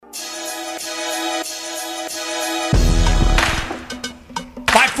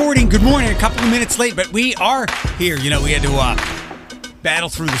5:40. Good morning. A couple of minutes late, but we are here. You know, we had to battle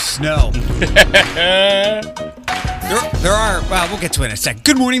through the snow. There are, well, we'll get to it in a second.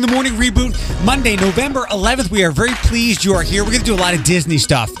 Good morning, the morning reboot. Monday, November 11th. We are very pleased you are here. We're going to do a lot of Disney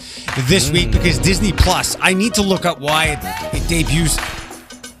stuff this week because Disney Plus, I need to look up why it debuts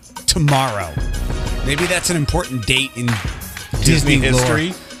tomorrow. Maybe that's an important date in Disney history.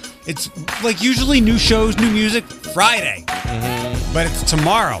 Lore. It's like usually new shows, new music, Friday. But it's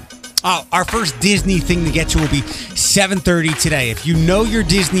tomorrow. Our first Disney thing to get to will be 7:30 today. If you know your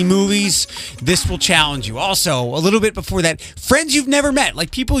Disney movies, this will challenge you. Also, a little bit before that, friends you've never met, like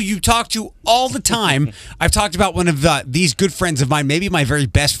people you talk to all the time. I've talked about one of these good friends of mine, maybe my very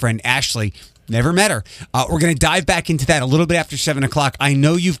best friend, Ashley. Never met her. We're going to dive back into that a little bit after 7 o'clock. I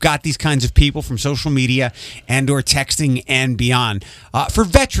know you've got these kinds of people from social media and or texting and beyond. For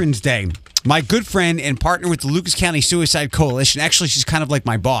Veterans Day, my good friend and partner with the Lucas County Suicide Coalition, actually she's kind of like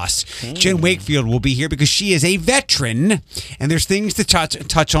my boss, Jen Wakefield will be here because she is a veteran, and there's things to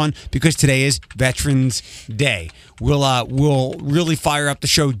touch on because today is Veterans Day. We'll really fire up the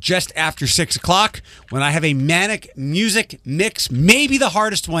show just after 6 o'clock when I have a manic music mix, maybe the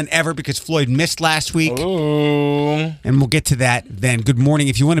hardest one ever because Floyd missed last week. Ooh. And we'll get to that then. Good morning.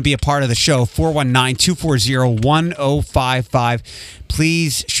 If you want to be a part of the show, 419-240-1055.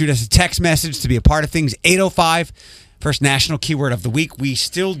 Please shoot us a text message to be a part of things. 805, first national keyword of the week. We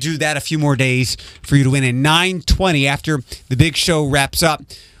still do that a few more days for you to win. And 9:20 after the big show wraps up,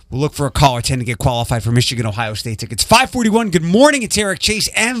 we'll look for a caller 10 to get qualified for Michigan-Ohio State tickets. 5:41, good morning. It's Eric Chase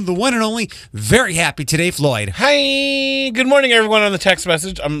and the one and only, very happy today, Floyd. Hi. Good morning, everyone on the text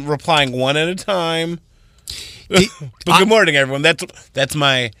message. I'm replying one at a time. But good morning, everyone. That's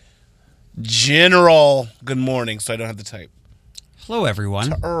my general good morning, so I don't have to type. Hello,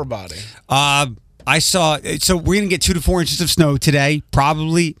 everyone. To everybody. I saw, so we're going to get 2 to 4 inches of snow today,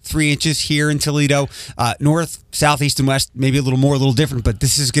 probably 3 inches here in Toledo, north, south, east, and west, maybe a little more, a little different, but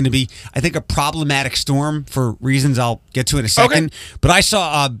this is going to be, I think, a problematic storm for reasons I'll get to in a second. Okay. But I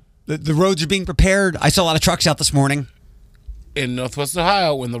saw the roads are being prepared. I saw a lot of trucks out this morning. In Northwest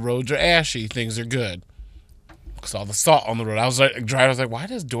Ohio, when the roads are ashy, things are good. Saw the salt on the road. I was like, driving. I was like, why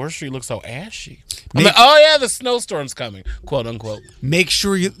does Dorr Street look so ashy? I'm like, oh yeah, the snowstorm's coming, quote unquote. Make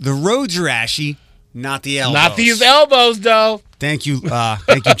sure the roads are ashy, not the elbows. Not these elbows, though. Thank you,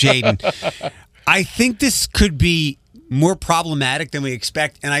 Jaden. I think this could be more problematic than we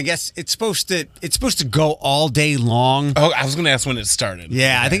expect, and I guess it's supposed to go all day long. Oh, I was going to ask when it started.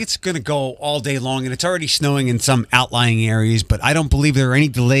 Yeah, okay. I think it's going to go all day long, and it's already snowing in some outlying areas, but I don't believe there are any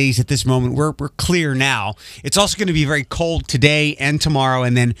delays at this moment. We're clear now. It's also going to be very cold today and tomorrow,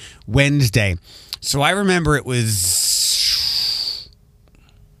 and then Wednesday. So I remember it was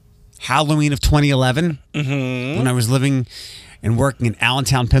Halloween of 2011 when I was living and working in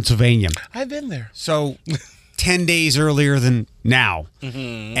Allentown, Pennsylvania. I've been there. So 10 days earlier than now.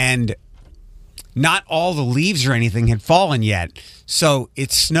 And not all the leaves or anything had fallen yet. So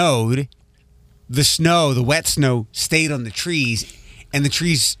it snowed. The wet snow stayed on the trees, and the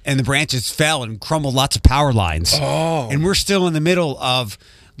trees and the branches fell and crumbled lots of power lines. Oh. And we're still in the middle of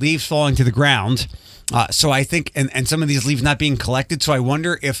leaves falling to the ground. So I think, and some of these leaves not being collected. So I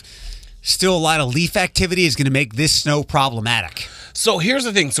wonder if still a lot of leaf activity is going to make this snow problematic. So here's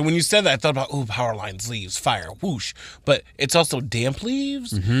the thing. So when you said that, I thought about, power lines, leaves, fire, whoosh. But it's also damp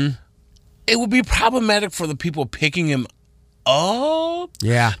leaves. It would be problematic for the people picking them up.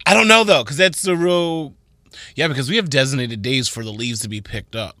 Yeah. I don't know, though, because that's the real... Yeah, because we have designated days for the leaves to be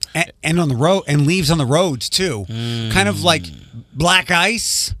picked up. And on the road, and leaves on the roads, too. Kind of like black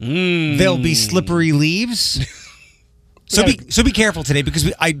ice. There'll be slippery leaves. So be careful today, because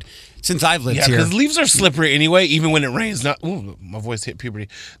since I've lived here, because leaves are slippery anyway, even when it rains. My voice hit puberty.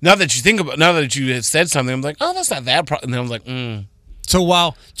 Now that you have said something, I'm like, oh, that's not that problem. And then I'm like, So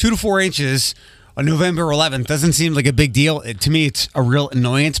while 2 to 4 inches on November 11th doesn't seem like a big deal, to me it's a real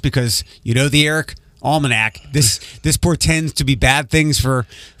annoyance because the Eric Almanac. This portends to be bad things for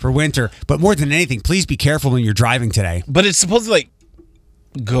winter. But more than anything, please be careful when you're driving today. But it's supposed to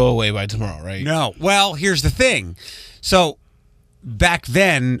go away by tomorrow, right? No. Well, here's the thing. So back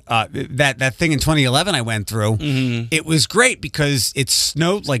then, that thing in 2011 I went through, it was great because it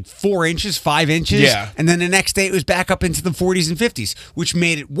snowed 4 inches, 5 inches. Yeah. And then the next day it was back up into the 40s and 50s, which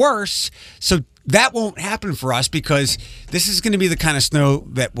made it worse. So that won't happen for us because this is going to be the kind of snow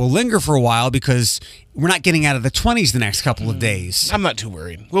that will linger for a while because we're not getting out of the 20s the next couple of days. I'm not too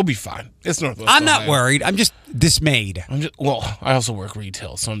worried. We'll be fine. It's Northwest I'm Ohio. not worried. I'm just dismayed. I also work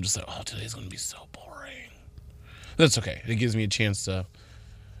retail, so I'm just like, today's going to be so boring. That's okay. It gives me a chance to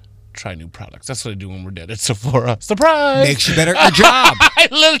try new products. That's what I do when we're dead at Sephora. Surprise! Makes you better at your job. I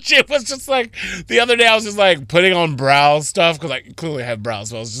legit was just like, the other day I was just like putting on brow stuff because I clearly have brows.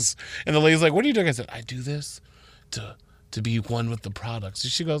 So I was just, and the lady's like, what are you doing? I said, I do this to be one with the products.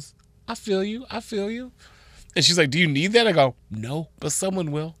 And she goes, I feel you. And she's like, do you need that? I go, no, but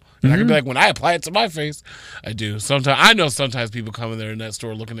someone will. And I can be like, when I apply it to my face, I do. Sometimes people come in there in that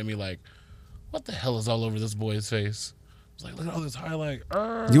store looking at me like, what the hell is all over this boy's face? Like, look at all this highlight.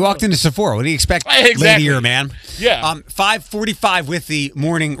 You walked into Sephora. What do you expect Exactly. later, man? Yeah. 5:45 with the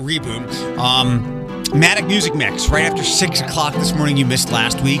morning reboot. Matic Music Mix right after 6 o'clock this morning. You missed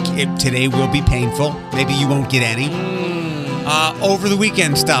last week. Today will be painful. Maybe you won't get any. Over the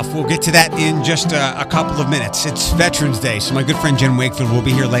weekend stuff. We'll get to that in just a couple of minutes. It's Veterans Day, so my good friend Jen Wakefield will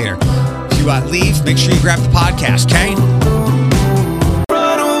be here later. If you leave, make sure you grab the podcast, okay?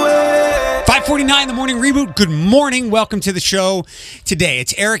 5:49, the morning reboot. Good morning. Welcome to the show today.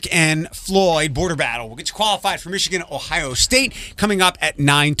 It's Eric and Floyd Border Battle. We'll get you qualified for Michigan, Ohio State coming up at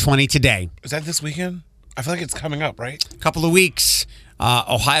 9:20 today. Is that this weekend? I feel like it's coming up, right? Couple of weeks.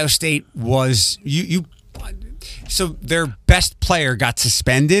 Ohio State was so their best player got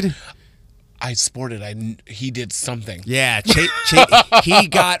suspended. I sported. He did something. Yeah, he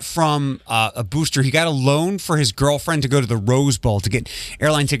got from a booster. He got a loan for his girlfriend to go to the Rose Bowl to get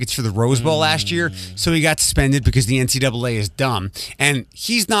airline tickets for the Rose Bowl last year. So he got suspended because the NCAA is dumb. And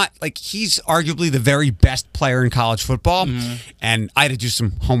he's not he's arguably the very best player in college football. And I had to do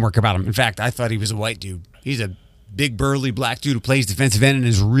some homework about him. In fact, I thought he was a white dude. He's a big burly black dude who plays defensive end and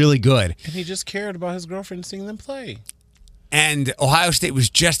is really good. And he just cared about his girlfriend seeing them play. And Ohio State was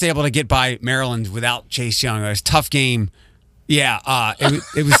just able to get by Maryland without Chase Young. It was a tough game. Yeah,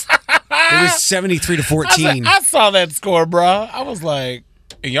 it was 73-14. I saw that score, bro. I was like,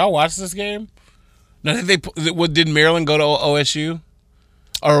 y'all watched this game? No, did Maryland go to OSU?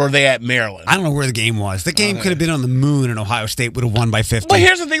 Or were they at Maryland? I don't know where the game was. The game could have been on the moon and Ohio State would have won by 50. Well,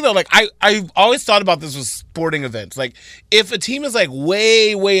 here's the thing, though. Like, I've always thought about this with sporting events. Like, if a team is, like,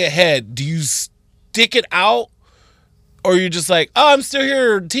 way, way ahead, do you stick it out? Or you're just like, oh, I'm still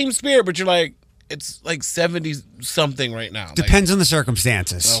here, team spirit, but you're like, it's like 70-something right now. Depends on the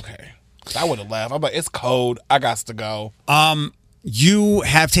circumstances. Okay. I would have laughed. I'm like, it's cold. I got to go. You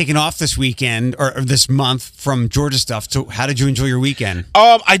have taken off this weekend, or this month, from Georgia stuff. So how did you enjoy your weekend?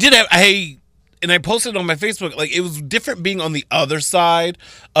 I did have, and I posted on my Facebook, like, it was different being on the other side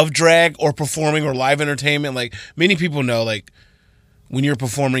of drag or performing or live entertainment. Like, many people know, like, when you're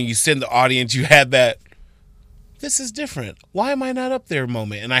performing, you sit in the audience, you had that, this is different. Why am I not up there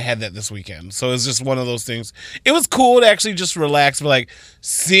moment? And I had that this weekend. So it's just one of those things. It was cool to actually just relax, but like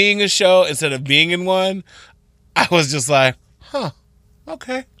seeing a show instead of being in one, I was just like,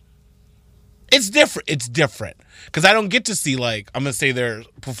 okay. It's different. It's different. Because I don't get to see like, I'm going to say their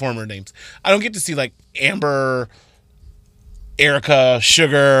performer names. I don't get to see like Amber, Erica,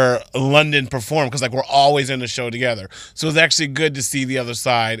 Sugar, London perform because like we're always in the show together. So it's actually good to see the other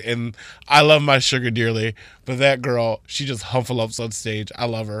side. And I love my Sugar dearly, but that girl, she just huffles on stage. I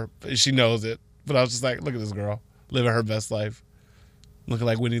love her. She knows it. But I was just like, look at this girl living her best life, looking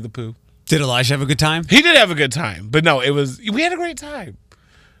like Winnie the Pooh. Did Elijah have a good time? He did have a good time, but no, we had a great time.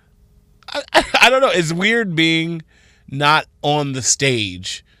 I don't know. It's weird being not on the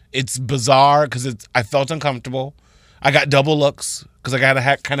stage. It's bizarre because I felt uncomfortable. I got double looks because I gotta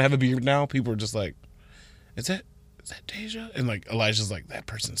kind of have a beard now. People are just like, is that Deja? And like Elijah's like, that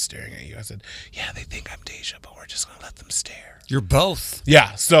person's staring at you. I said, yeah, they think I'm Deja, but we're just gonna let them stare. You're both.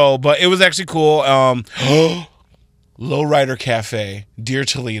 Yeah. So, but it was actually cool. Lowrider Cafe, Dear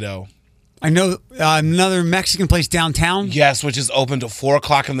Toledo. I know another Mexican place downtown. Yes, which is open till 4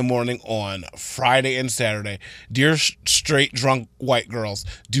 o'clock in the morning on Friday and Saturday. Dear straight drunk white girls,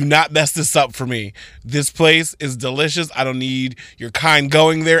 do not mess this up for me. This place is delicious. I don't need your kind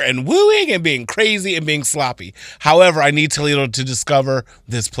going there and wooing and being crazy and being sloppy. However, I need Toledo to discover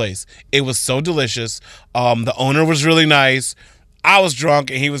this place. It was so delicious. The owner was really nice. I was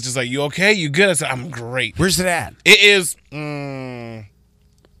drunk and he was just like, you okay? You good? I said, I'm great. Where's it at? It is...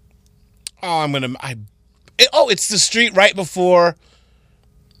 it's the street right before.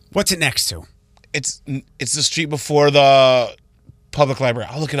 What's it next to? It's the street before the public library.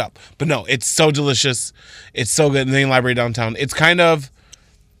 I'll look it up. But no, it's so delicious. It's so good. The main library downtown. It's kind of,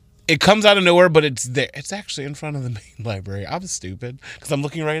 it comes out of nowhere, but it's there. It's actually in front of the main library. I'm stupid because I'm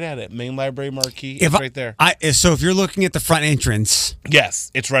looking right at it. Main library marquee. It's right there. So if you're looking at the front entrance.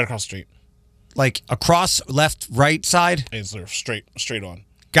 Yes, it's right across the street. Like across left, right side? It's straight on.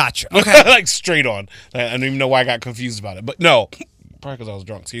 Gotcha. Okay. Like straight on. I don't even know why I got confused about it. But no, probably because I was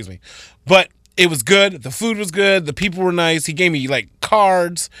drunk. Excuse me. But it was good. The food was good. The people were nice. He gave me like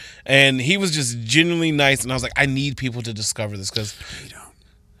cards, and he was just genuinely nice. And I was like, I need people to discover this because,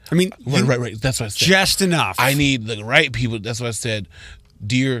 I mean, right. That's what I said. Just enough. I need the right people. That's what I said.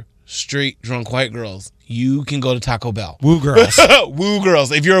 Dear straight drunk white girls, you can go to Taco Bell. Woo girls. Woo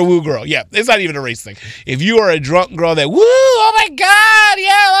girls. If you're a woo girl, yeah, it's not even a race thing. If you are a drunk girl that woo, oh my God,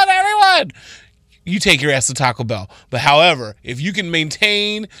 yeah, I love everyone. You take your ass to Taco Bell. But however, if you can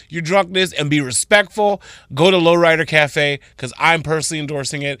maintain your drunkenness and be respectful, go to Lowrider Cafe because I'm personally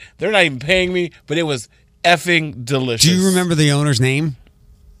endorsing it. They're not even paying me, but it was effing delicious. Do you remember the owner's name?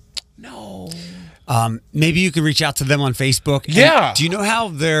 No. Maybe you could reach out to them on Facebook. Yeah. Do you know how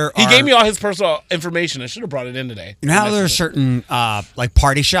He gave me all his personal information. I should have brought it in today. You know how there are certain like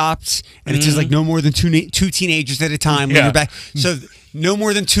party shops, and it says like no more than two teenagers at a time. When you're back. So no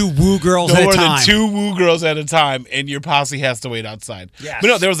more than two woo girls at a time. No more than two woo girls at a time, and your posse has to wait outside. Yes. But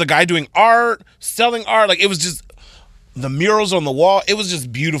no, there was a guy doing art, selling art. Like it was just the murals on the wall. It was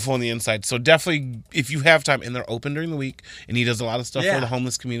just beautiful on the inside. So definitely, if you have time, and they're open during the week, and he does a lot of stuff for the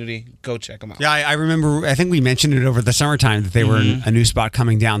homeless community, go check him out. Yeah, I remember. I think we mentioned it over the summertime that they were in a new spot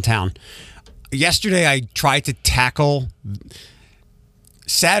coming downtown. Yesterday, I tried to tackle.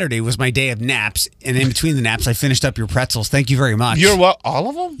 Saturday was my day of naps, and in between the naps, I finished up your pretzels. Thank you very much. You're what? All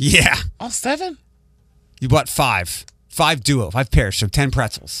of them? Yeah. All 7? You bought 5 pairs, so 10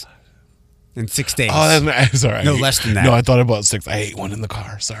 pretzels in 6 days. Oh, that's sorry. No less than that. No, I thought I bought 6. I ate one in the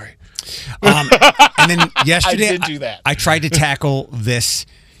car. Sorry. And then yesterday, I did do that. I tried to tackle this.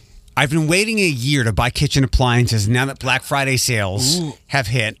 I've been waiting a year to buy kitchen appliances. Now that Black Friday sales have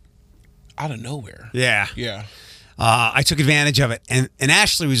hit, out of nowhere. yeah. I took advantage of it, and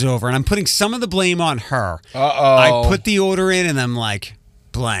Ashley was over, and I'm putting some of the blame on her. Uh-oh. I put the order in, and I'm like,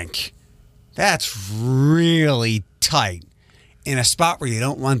 blank. That's really tight in a spot where you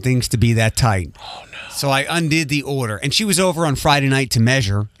don't want things to be that tight. Oh, no. So I undid the order, and she was over on Friday night to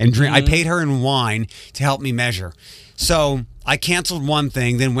measure and drink. I paid her in wine to help me measure. So I canceled one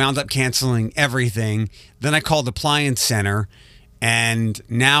thing, then wound up canceling everything. Then I called Appliance Center. And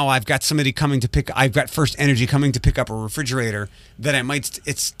now I've got somebody coming to I've got First Energy coming to pick up a refrigerator that I might.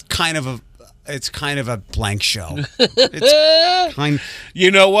 It's kind of a blank show.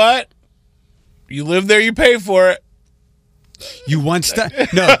 You know what? You live there, you pay for it. You want stuff?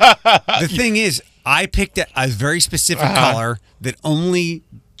 No. The thing is, I picked a very specific color that only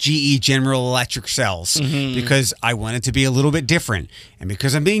GE General Electric sells because I want it to be a little bit different, and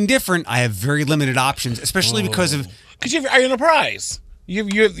because I'm being different, I have very limited options, especially because of. Because you're in a prize.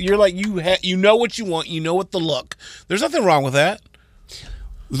 You're like you know what you want. You know what the look. There's nothing wrong with that.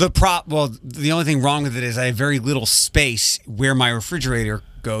 The only thing wrong with it is I have very little space where my refrigerator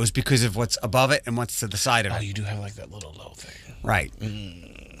goes because of what's above it and what's to the side of it. Oh, you do have like that little low thing, right?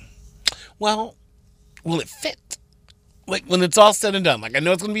 Well, will it fit? Like when it's all said and done. Like I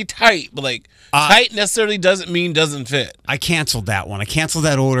know it's going to be tight, but like tight necessarily doesn't mean doesn't fit. I canceled that one. I canceled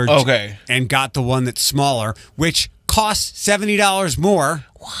that order. Okay. And got the one that's smaller, which costs $70 more.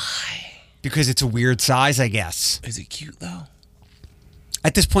 Why? Because it's a weird size, I guess. Is it cute though?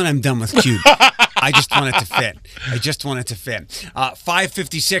 At this point, I'm done with cute. I just want it to fit.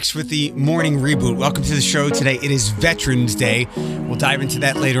 5:56 with the morning reboot. Welcome to the show today. It is Veterans Day. We'll dive into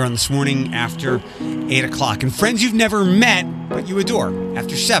that later on this morning after 8 o'clock. And friends you've never met, but you adore,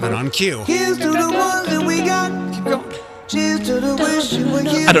 after 7 on Q. Here's to the ones that we got. Keep going. Cheers to the wish you were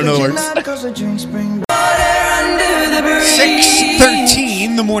here. I don't know the words.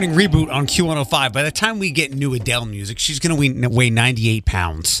 6:13, the morning reboot on Q105. By the time we get new Adele music, she's going to weigh 98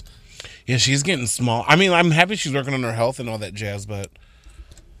 pounds. Yeah, she's getting small. I mean, I'm happy she's working on her health and all that jazz, but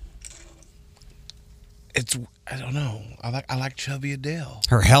I don't know. I like chubby Adele.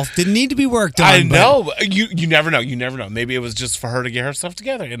 Her health didn't need to be worked on. I know. But you never know. You never know. Maybe it was just for her to get her stuff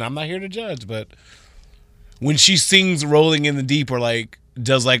together, and I'm not here to judge, but when she sings Rolling in the Deep or like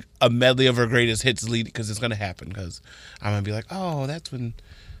does like a medley of her greatest hits lead, because it's going to happen, because I'm going to be like, oh, that's when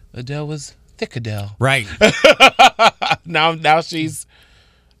Adele was thick Adele. Right. Now she's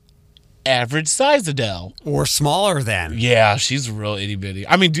average size Adele. Or smaller than. Yeah, she's real itty bitty.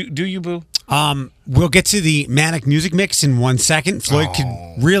 I mean, do you, boo? We'll get to the Manic Music Mix in 1 second. Floyd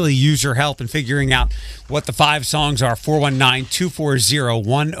could really use your help in figuring out what the 5 songs are.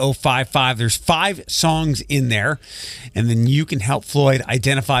 419-240-1055. There's 5 songs in there, and then you can help Floyd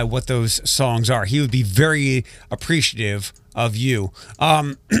identify what those songs are. He would be very appreciative of you.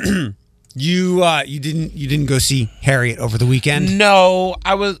 You didn't go see Harriet over the weekend? No,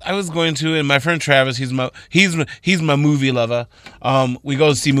 I was going to, and my friend Travis, he's my movie lover. We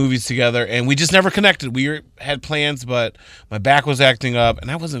go see movies together, and we just never connected. Had plans, but my back was acting up,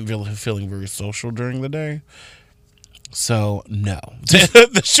 and I wasn't really feeling very social during the day. So no,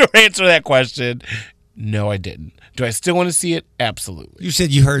 the short answer to that question, no, I didn't. Do I still want to see it? Absolutely. You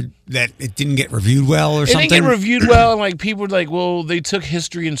said you heard that it didn't get reviewed well or something? It didn't get reviewed well, and like people were like, well, they took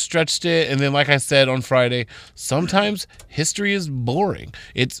history and stretched it. And then, like I said on Friday, sometimes history is boring.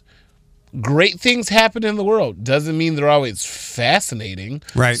 It's great things happen in the world. Doesn't mean they're always fascinating.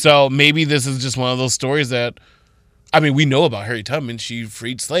 Right. So maybe this is just one of those stories that, I mean, we know about Harriet Tubman. She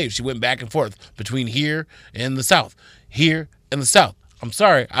freed slaves. She went back and forth between here and the South. Here and the South. I'm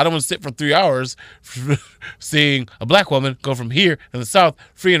sorry, I don't want to sit for 3 hours seeing a black woman go from here in the South,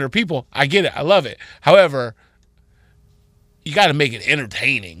 freeing her people. I get it. I love it. However, you got to make it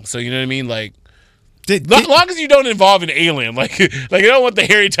entertaining. So, you know what I mean? Like, as long as you don't involve an alien. Like you don't want the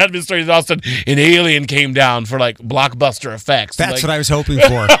Harriet Tubman story that all of a sudden an alien came down for, like, blockbuster effects. That's what I was hoping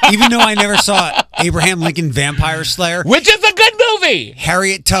for. Even though I never saw Abraham Lincoln Vampire Slayer. Which is a good movie.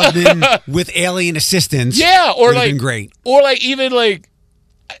 Harriet Tubman with alien assistance. Yeah, or like, been great. Or like even like,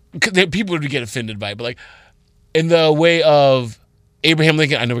 people would get offended by it, but like in the way of Abraham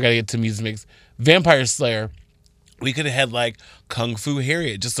Lincoln, I know we got to get to music mix. Vampire Slayer, we could have had like Kung Fu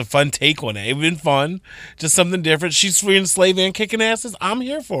Harriet, just a fun take on it. It would have been fun, just something different. She's freeing slave and kicking asses. I'm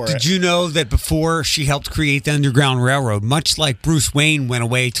here for it. Did you know that before she helped create the Underground Railroad, much like Bruce Wayne went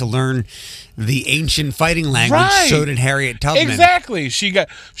away to learn the ancient fighting language, Right. so did Harriet Tubman. Exactly.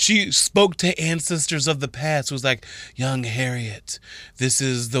 She spoke to ancestors of the past. It was like, young Harriet, this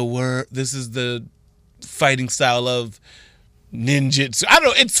is the fighting style of ninjutsu. I don't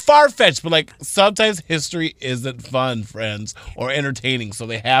know, it's far-fetched, but like sometimes history isn't fun, friends, or entertaining, so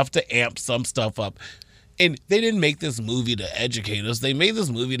they have to amp some stuff up. And they didn't make this movie to educate us. They made this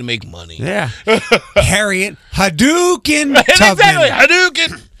movie to make money. Yeah. Harriet Hadouken Tubman. Exactly.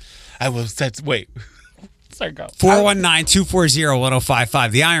 Hadouken. Wait. Sorry, go.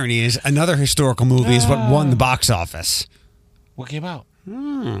 419-240-1055. The irony is another historical movie is what won the box office. What came out?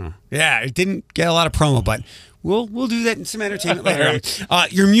 Yeah, it didn't get a lot of promo, but we'll do that in some entertainment later on.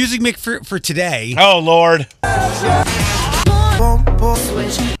 Your music mix for today. Oh, Lord.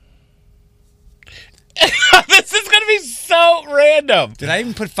 This is going to be so random. Did I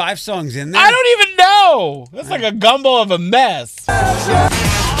even put 5 songs in there? I don't even know. That's like a gumbo of a mess.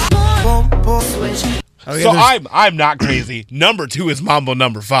 Oh, yeah, So I'm not crazy. Number 2 is Mambo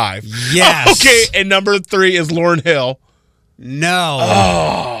number 5. Yes. Okay, and number 3 is Lauryn Hill. No.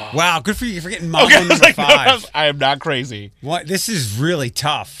 Oh. Wow, good for you for getting Mambo Okay, I number was like, 5. I am not crazy. What? This is really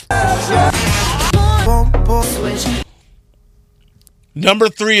tough. Number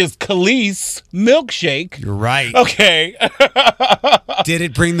 3 is Khalees, Milkshake. You're right. Okay. Did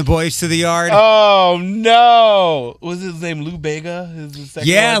it bring the boys to the yard? Oh, no. Was his name Lou Bega? Is the second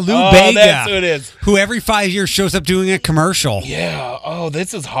Yeah, one? Lou Oh, Bega. that's who it is. Who every 5 years shows up doing a commercial. Yeah. Oh,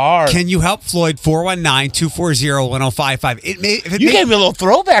 this is hard. Can you help Floyd? 419-240-1055. You gave me a little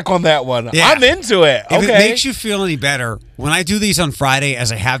throwback on that one. Yeah. I'm into it. If Okay. it makes you feel any better, when I do these on Friday,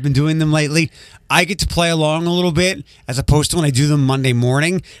 as I have been doing them lately, I get to play along a little bit as opposed to when I do them Monday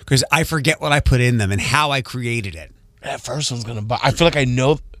morning because I forget what I put in them and how I created it. That first one's gonna buy. I feel like I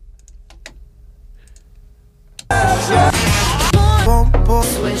know.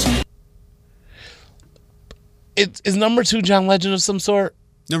 Is number 2 John Legend of some sort?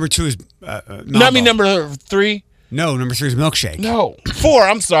 Number 2 is No, I mean number 3. No, number 3 is Milkshake. No, 4.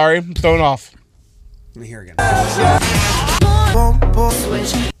 I'm sorry, I'm thrown off. Let me hear again.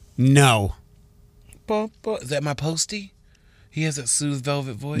 No. Is that my postie? He has that soothed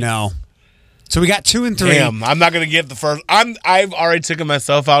velvet voice. No. So we got 2 and 3. Damn, I'm not gonna get the first. I've already taken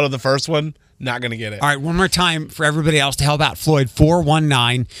myself out of the first one. Not gonna get it. All right, one more time for everybody else to help out. Floyd,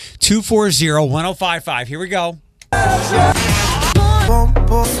 419-240-1055. Here we go.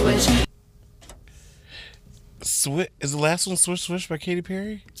 Is the last one Swish Swish by Katy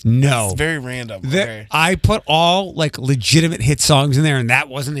Perry? No. It's very random. Okay. I put all like legitimate hit songs in there, and that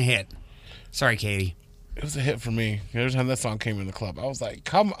wasn't a hit. Sorry, Katie. It was a hit for me. Every time that song came in the club, I was like,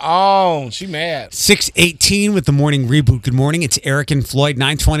 come on. She mad. 6:18 with the morning reboot. Good morning. It's Eric and Floyd.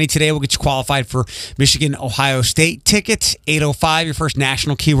 9:20 today. We'll get you qualified for Michigan, Ohio State tickets. 8:05, your first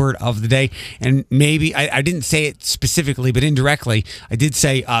national keyword of the day. And maybe, I didn't say it specifically, but indirectly, I did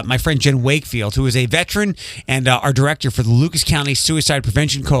say my friend Jen Wakefield, who is a veteran and our director for the Lucas County Suicide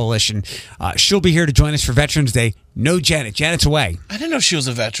Prevention Coalition. She'll be here to join us for Veterans Day. No Janet. Janet's away. I didn't know she was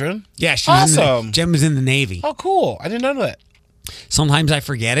a veteran. Yeah, she was Awesome. Jen was in the Navy. Oh, cool. I didn't know that. Sometimes I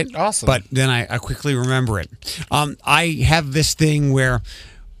forget it. Awesome. But then I quickly remember it. I have this thing where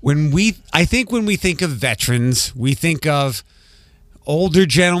I think when we think of veterans, we think of older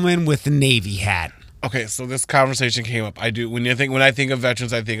gentlemen with the Navy hat. Okay, so this conversation came up. I do when I think of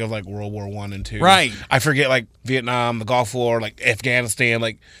veterans, I think of like World War I and II. Right. I forget like Vietnam, the Gulf War, like Afghanistan,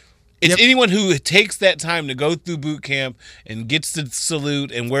 like it's anyone who takes that time to go through boot camp and gets to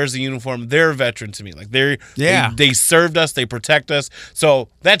salute and wears the uniform. They're a veteran to me. Like they served us, they protect us. So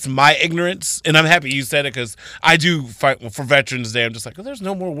that's my ignorance, and I'm happy you said it because I do fight for Veterans Day. I'm just like, oh, there's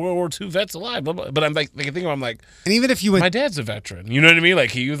no more World War II vets alive. Blah, blah. But I'm like, I'm like, and even if you went, my dad's a veteran. You know what I mean? Like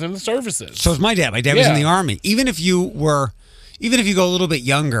he was in the services. So is my dad. My dad was in the Army. Even if you go a little bit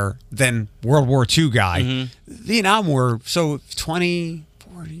younger than World War II guy, Vietnam War, so 20,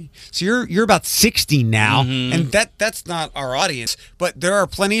 40. So you're about 60 now, and that's not our audience. But there are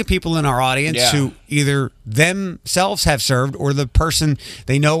plenty of people in our audience who either themselves have served or the person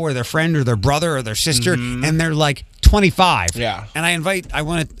they know or their friend or their brother or their sister, and they're like 25. Yeah. And I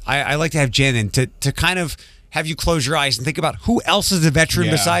like to have Jen in to kind of have you close your eyes and think about who else is a veteran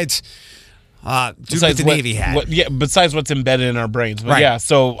besides dude with the Navy hat. Besides what's embedded in our brains. But Right.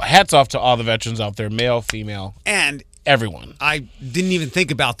 so hats off to all the veterans out there, male, female, And everyone. I didn't even think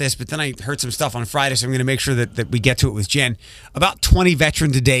about this, but then I heard some stuff on Friday, so I'm going to make sure that we get to it with Jen. About 20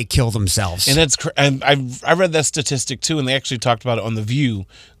 veterans a day kill themselves. And that's and I read that statistic too, and they actually talked about it on The View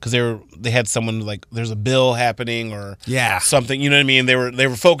because they had someone like there's a bill happening or something. You know what I mean? They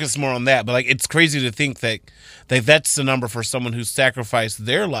were focused more on that, but like it's crazy to think that that's the number for someone who sacrificed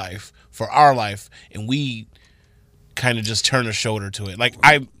their life for our life, and we kind of just turn a shoulder to it. Like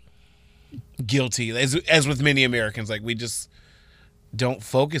I'm guilty, as with many Americans, like we just don't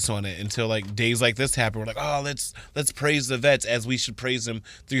focus on it until like days like this happen. We're like, oh, let's praise the vets as we should praise them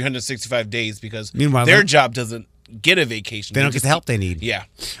 365 days because Meanwhile, their job doesn't get a vacation. They don't get the help they need. Yeah.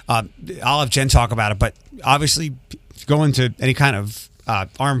 I'll have Jen talk about it, but obviously going to any kind of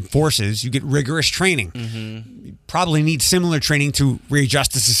armed forces, you get rigorous training. You probably need similar training to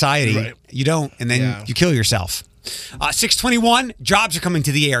readjust to society. Right. You don't, and then you kill yourself. 6:21, jobs are coming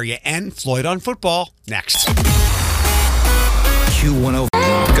to the area, and Floyd on football next.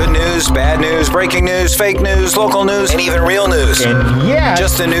 Q105. Good news, bad news, breaking news, fake news, local news, and even real news. And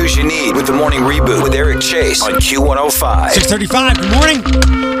just the news you need with the Morning Reboot with Eric Chase on Q105. 6:35, good morning.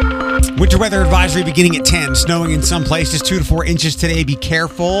 Winter weather advisory beginning at 10. Snowing in some places, 2 to 4 inches today. Be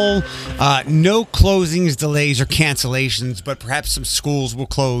careful. No closings, delays, or cancellations, but perhaps some schools will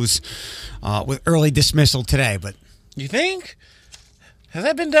close with early dismissal today. But You think? Has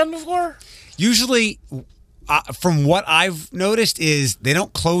that been done before? usually, from what I've noticed, is they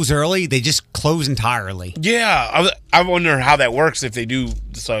don't close early; they just close entirely. Yeah. I wonder how that works if they do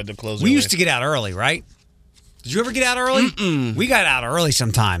decide to close We early. used to get out early, right? Did you ever get out early? We got out early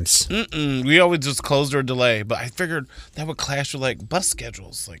sometimes. We always just closed or delay, but I figured that would clash with like bus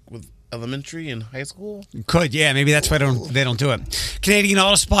schedules, like with elementary and high school. Could, yeah. Maybe that's why they don't do it. Canadian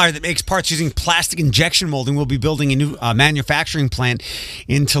auto supplier that makes parts using plastic injection molding will be building a new manufacturing plant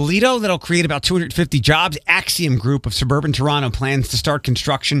in Toledo that'll create about 250 jobs. Axiom Group of suburban Toronto plans to start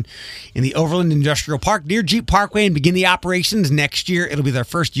construction in the Overland Industrial Park near Jeep Parkway and begin the operations next year. It'll be their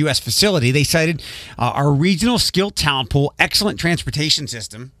first U.S. facility. They cited our regional skilled talent pool, excellent transportation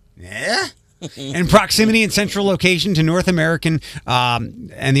system. Yeah. And proximity and central location to North American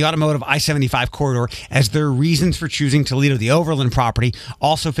and the automotive I-75 corridor as their reasons for choosing Toledo. The Overland property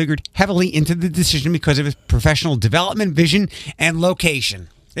also figured heavily into the decision because of its professional development, vision, and location.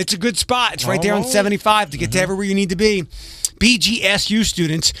 It's a good spot. It's right there on 75 to get to everywhere you need to be. BGSU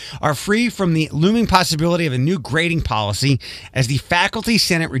students are free from the looming possibility of a new grading policy as the Faculty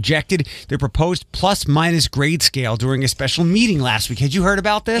Senate rejected their proposed plus-minus grade scale during a special meeting last week. Had you heard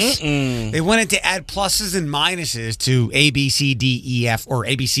about this? They wanted to add pluses and minuses to A, B, C, D, E, F, or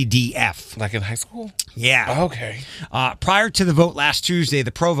A, B, C, D, F. Like in high school? Yeah. Okay. Prior to the vote last Tuesday,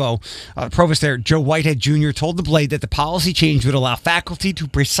 the provost there, Joe Whitehead Jr., told the Blade that the policy change would allow faculty to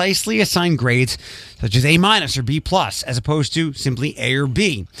precisely assign grades such as A- or B+, as opposed to simply A or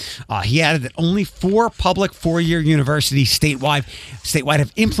B. He added that only 4 public 4-year universities statewide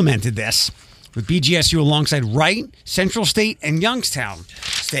have implemented this, with BGSU alongside Wright, Central State, and Youngstown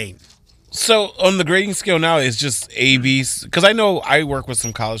State. So on the grading scale now, it's just A, B, because I know I work with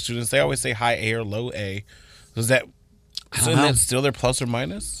some college students. They always say high A or low A. Isn't that still their plus or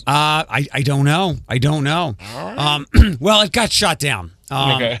minus? I don't know. I don't know. All right. Well, it got shot down.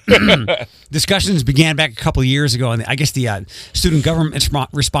 Okay. Discussions began back a couple of years ago, and I guess the student government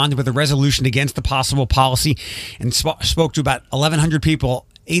responded with a resolution against the possible policy and spoke to about 1,100 people.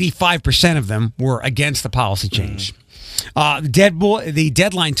 85% of them were against the policy change. The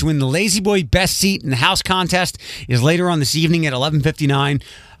deadline to win the Lazy Boy Best Seat in the House contest is later on this evening at 11:59.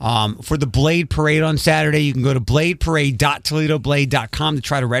 For the Blade Parade on Saturday, you can go to bladeparade.toledoblade.com to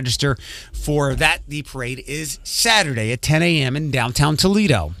try to register for that. The parade is Saturday at 10 a.m. in downtown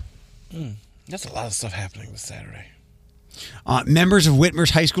Toledo. That's a lot of stuff happening this Saturday. Members of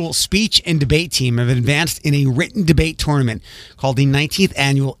Whitmer's High School speech and debate team have advanced in a written debate tournament called the 19th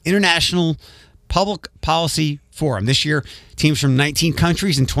Annual International Public Policy Forum. This year, teams from 19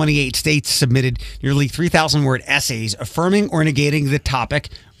 countries and 28 states submitted nearly 3,000-word essays affirming or negating the topic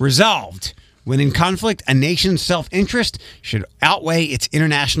resolved. When in conflict, a nation's self-interest should outweigh its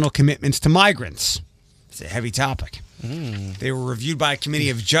international commitments to migrants. It's a heavy topic. They were reviewed by a committee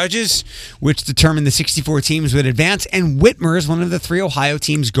of judges, which determined the 64 teams would advance, and Whitmer is one of the 3 Ohio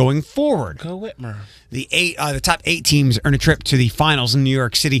teams going forward. Go Whitmer. The top 8 teams earn a trip to the finals in New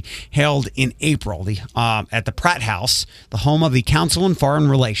York City, held in April at the Pratt House, the home of the Council on Foreign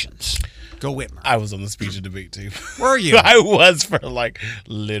Relations. Go Whitmer. I was on the speech and debate team. Were you? I was for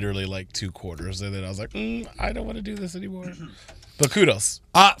literally 2 quarters, and then I was like, I don't want to do this anymore. But kudos.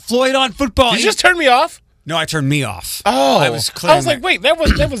 Floyd on football. Did you just turn me off? No, I turned me off. Oh, I was like, wait, that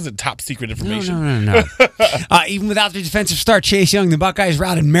was the top secret information. No. Even without their defensive star, Chase Young, the Buckeyes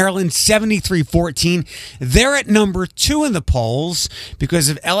routed Maryland 73-14. They're at number 2 in the polls because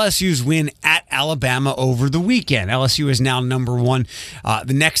of LSU's win at Alabama over the weekend. LSU is now number 1.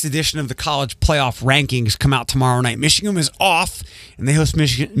 The next edition of the college playoff rankings come out tomorrow night. Michigan is off, and they host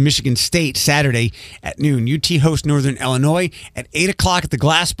Michigan State Saturday at noon. UT hosts Northern Illinois at 8 o'clock at the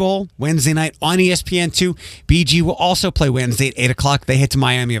Glass Bowl. Wednesday night on ESPN2. BG will also play Wednesday at 8 o'clock. They head to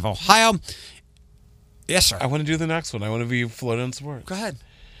Miami of Ohio. Yes, sir. I want to do the next one. I want to be floated on sports. Go ahead.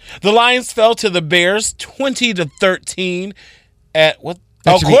 The Lions fell to the Bears 20-13 at what?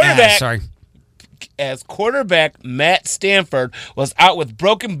 Quarterback. As quarterback Matt Stanford was out with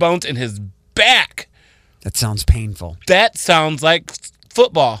broken bones in his back. That sounds painful. That sounds like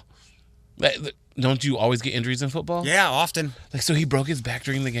football. Don't you always get injuries in football? Yeah, often. So he broke his back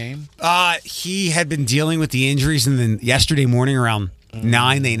during the game? He had been dealing with the injuries, and then yesterday morning around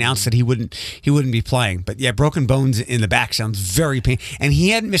 9, they announced that he wouldn't be playing. But yeah, broken bones in the back sounds very painful. And he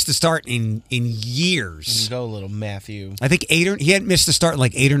hadn't missed a start in years. Go, little Matthew. I think he hadn't missed a start in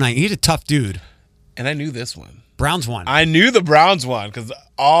like 8 or 9. He's a tough dude. And I knew this one. Browns won. I knew the Browns won because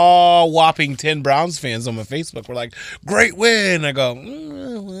all whopping 10 Browns fans on my Facebook were like, great win. I go,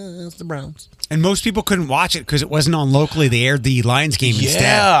 it's the Browns. And most people couldn't watch it because it wasn't on locally. They aired the Lions game instead.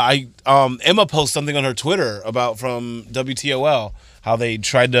 Yeah, Emma posted something on her Twitter from WTOL, how they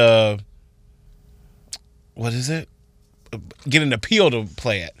tried to, get an appeal to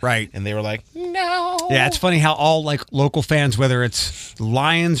play it. Right. And they were like, no. Yeah, it's funny how all local fans, whether it's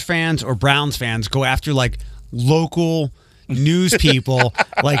Lions fans or Browns fans, go after local news people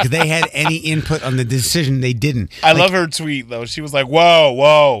like they had any input on the decision. They didn't. I love her tweet, though. She was like,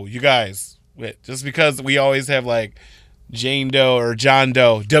 whoa, you guys. Just because we always have Jane Doe or John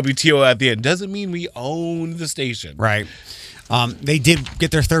Doe, WTO at the end, doesn't mean we own the station. Right. They did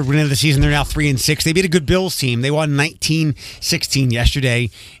get their 3rd win of the season. They're now 3-6. They beat a good Bills team. They won 19-16 yesterday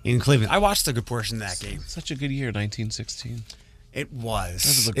in Cleveland. I watched a good portion of that game. Such a good year, 1916. It was.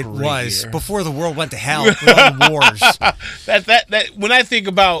 This is a great year. Before the world went to hell with all the wars. That when I think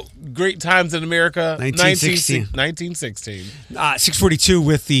about great times in America, 1916. 6:42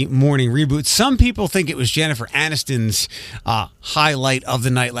 with the morning reboot. Some people think it was Jennifer Aniston's highlight of the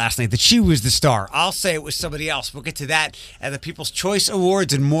night last night, that she was the star. I'll say it was somebody else. We'll get to that at the People's Choice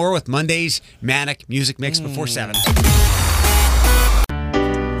Awards and more with Monday's Manic Music Mix before 7.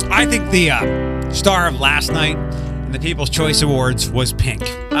 I think the star of last night the People's Choice Awards was Pink.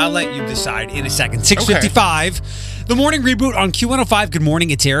 I'll let you decide in a second. 6:55, The morning reboot on Q105. Good morning,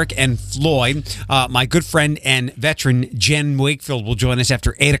 it's Eric and Floyd. My good friend and veteran Jen Wakefield will join us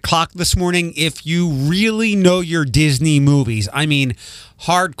after 8 o'clock this morning. If you really know your Disney movies, I mean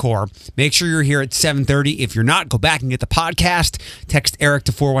hardcore, make sure you're here at 7:30. If you're not, go back and get the podcast. Text Eric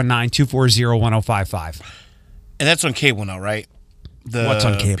to 419-240-1055. And that's on cable now, right? What's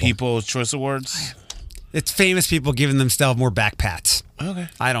on cable? People's Choice Awards? It's famous people giving themselves more back pats. Okay.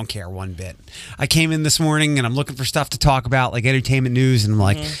 I don't care one bit. I came in this morning and I'm looking for stuff to talk about, like entertainment news, and I'm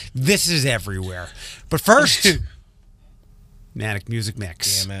like, this is everywhere. But first, Manic Music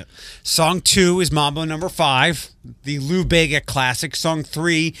Mix. Damn it. Song 2 is Mambo No. 5, the Lou Bega classic. Song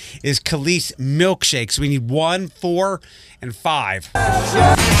 3 is Khalees Milkshake. So we need 1, 4, and 5.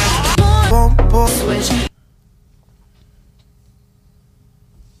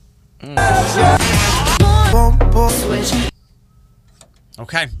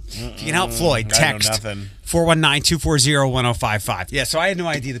 Okay. If you can help Floyd, I know text nothing. 419-240-1055. Yeah, so I had no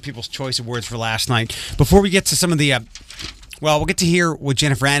idea the People's Choice Awards for last night. Before we get to some of the... we'll get to hear what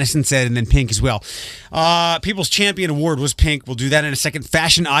Jennifer Aniston said and then Pink as well. People's Champion Award was Pink. We'll do that in a second.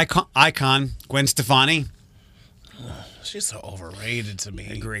 Fashion icon Gwen Stefani. She's so overrated to me.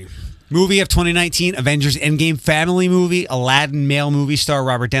 I agree. Movie of 2019, Avengers Endgame family movie, Aladdin male movie star,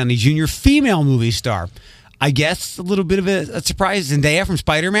 Robert Downey Jr. female movie star. I guess a little bit of a surprise. Zendaya from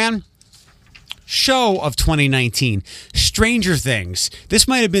Spider-Man. Show of 2019, Stranger Things. This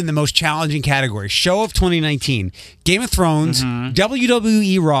might have been the most challenging category. Show of 2019, Game of Thrones,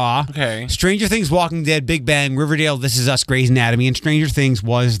 WWE Raw, Okay. Stranger Things, Walking Dead, Big Bang, Riverdale, This Is Us, Grey's Anatomy, and Stranger Things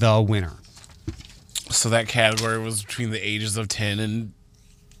was the winner. So that category was between the ages of 10 and...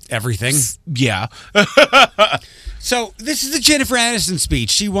 Everything. Yeah. So this is the Jennifer Aniston speech.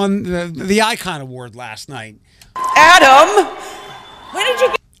 She won the Icon Award last night. Adam, when did you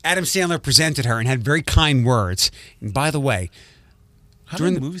get... Adam Sandler presented her and had very kind words. And by the way, How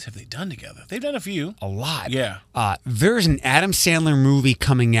During many the- movies have they done together? They've done a few. a lot. Yeah. There's an Adam Sandler movie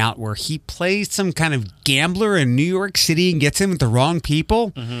coming out where he plays some kind of gambler in New York City and gets in with the wrong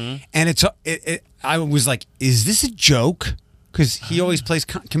people. And I was like, is this a joke? Because he always plays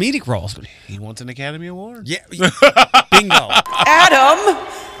comedic roles. He wants an Academy Award. Yeah. Bingo. Adam,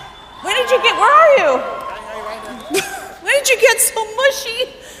 when did you get... Where are you? When did you get so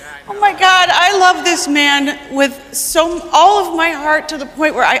mushy? Oh my God, I love this man with all of my heart to the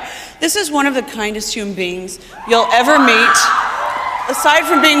point where this is one of the kindest human beings you'll ever meet. Aside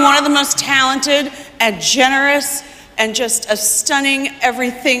from being one of the most talented and generous and just a stunning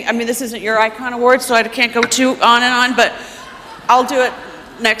everything. I mean, this isn't your Icon Award, so I can't go too on and on, but I'll do it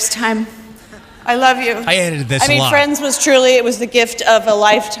next time. I love you. I edited this a lot. Friends was truly, it was the gift of a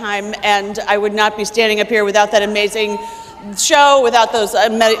lifetime, and I would not be standing up here without that amazing show, without those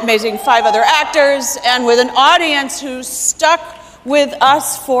amazing 5 other actors, and with an audience who stuck with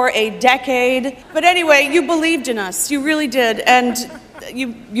us for a decade. But anyway, you believed in us. You really did. And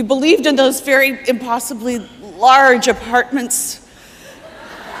you believed in those very impossibly large apartments.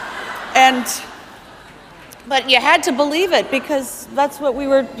 But you had to believe it because that's what we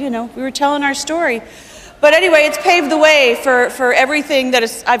were telling our story. But anyway, it's paved the way for everything that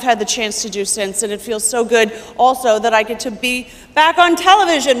I've had the chance to do since, and it feels so good also that I get to be back on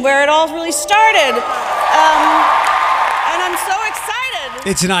television where it all really started. And I'm so excited.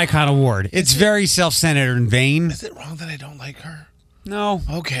 It's an Icon Award. It's very self-centered and vain. Is it wrong that I don't like her? No.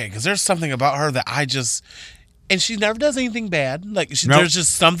 Okay, because there's something about her that I just... And she never does anything bad. Like Nope. There's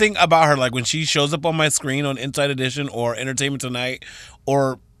just something about her. Like when she shows up on my screen on Inside Edition or Entertainment Tonight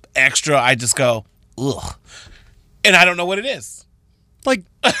or Extra, I just go, ugh. And I don't know what it is. Like,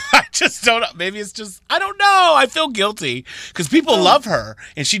 I just don't know. Maybe it's just, I don't know. I feel guilty because people love her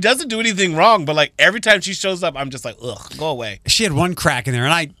and she doesn't do anything wrong. But like every time she shows up, I'm just like, ugh, go away. she had one crack in there,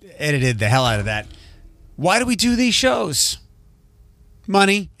 and I edited the hell out of that. Why do we do these shows?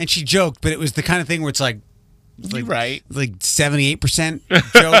 Money. And she joked, but it was the kind of thing where it's like, You're right. like 78%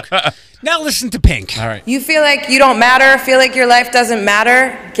 joke. Now listen to Pink. All right. You feel like you don't matter, feel like your life doesn't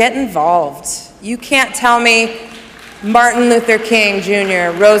matter, get involved. You can't tell me Martin Luther King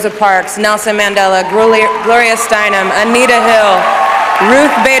Jr., Rosa Parks, Nelson Mandela, Gloria Steinem, Anita Hill,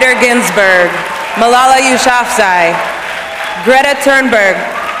 Ruth Bader Ginsburg, Malala Yousafzai, Greta Thunberg.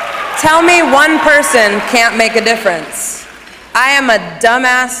 Tell me one person can't make a difference. I am a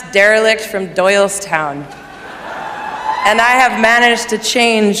dumbass derelict from Doylestown. And I have managed to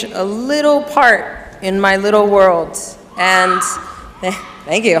change a little part in my little world. And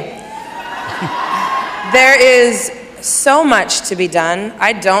thank you. There is so much to be done.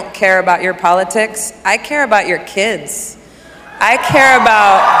 I don't care about your politics. I care about your kids. I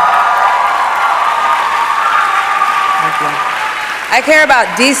care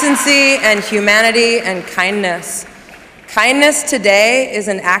about decency and humanity and kindness. Kindness today is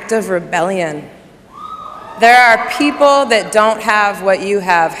an act of rebellion. There are people that don't have what you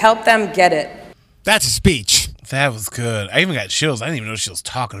have. Help them get it. That's a speech. That was good. I even got chills. I didn't even know what she was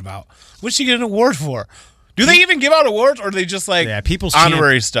talking about. What'd she get an award for? Do they even give out awards, or are they just like People's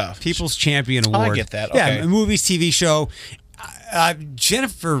honorary stuff? People's Champion Oh, I Award. get that. Yeah, Okay. movies, TV show.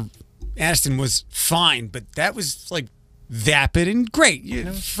 Jennifer Aniston was fine, but that was like vapid and great.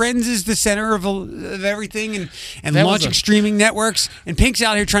 Friends is the center of everything, and That was launching streaming networks. And Pink's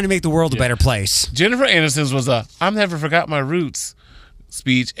out here trying to make the world a better place. Jennifer Aniston's was a "I'm never forgot my roots"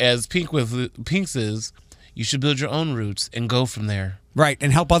 speech, as Pink's is, "You should build your own roots and go from there." Right,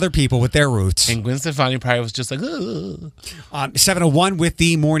 and help other people with their roots. And Gwen Stefani probably was just like, ugh. 7:01 with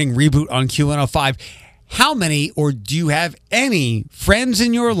the morning reboot on Q105. How many, or do you have any friends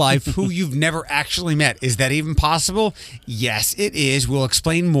in your life who you've never actually met? Is that even possible? Yes, it is. We'll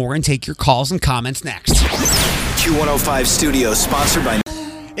explain more and take your calls and comments next. Q105 Studios, sponsored by...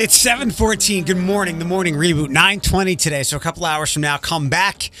 It's 7:14. Good morning. The Morning Reboot, 9:20 today. So a couple hours from now, come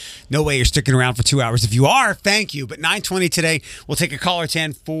back. No way you're sticking around for 2 hours. If you are, thank you. But 9:20 today, we'll take a caller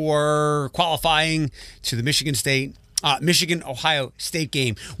 10 for qualifying to the Michigan-Ohio State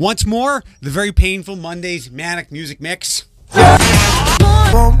game. Once more, the very painful Monday's Manic Music Mix.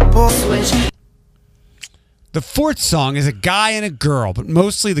 The fourth song is a guy and a girl, but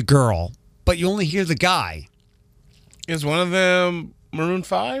mostly the girl. But you only hear the guy. Is one of them Maroon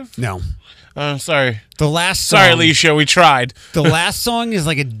 5? No. Sorry. The last song. Sorry, Alicia, we tried. The last song is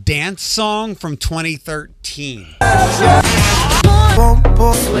like a dance song from 2013.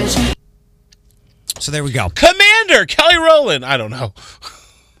 So there we go. Commander, Kelly Rowland. I don't know.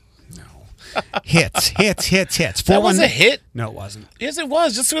 Hits. That was a hit? No, it wasn't. Yes, it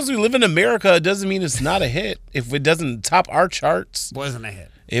was. Just because we live in America, it doesn't mean it's not a hit. If it doesn't top our charts, Wasn't a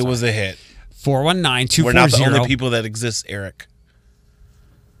hit. it was a hit. 419-240. We're not the only people that exist, Eric.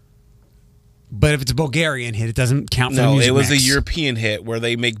 But if it's a Bulgarian hit, it doesn't count for the No, music it was mix. a European hit where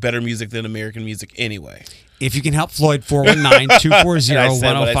they make better music than American music anyway. If you can help Floyd,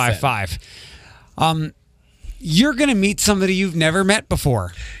 419-240-1055. You're going to meet somebody you've never met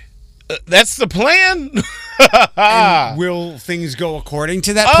before. That's the plan? And will things go according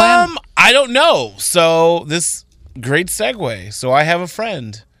to that plan? I don't know. So this great segue. So I have a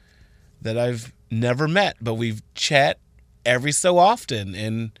friend that I've never met, but we've chat every so often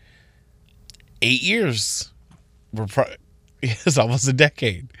in 8 years. It's almost a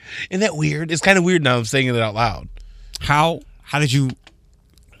decade. Isn't that weird? It's kind of weird now I'm saying it out loud. How did you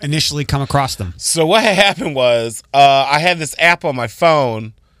initially come across them? So what had happened was I had this app on my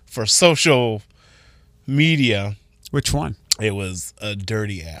phone for social media. Which one? It was a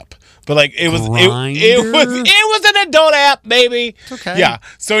dirty app, but like it was Grindr? it was an adult app, baby. Okay. Yeah.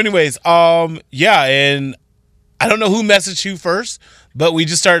 So, anyways, yeah, and I don't know who messaged who first, but we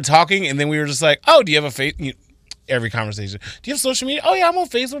just started talking, and then we were just like, "Oh, do you have a face?" Every conversation. Do you have social media? Oh yeah, I'm on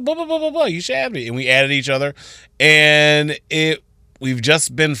Facebook. Blah blah blah blah blah. You should add me, and we added each other, and we've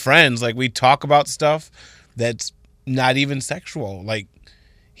just been friends. Like we talk about stuff that's not even sexual, like.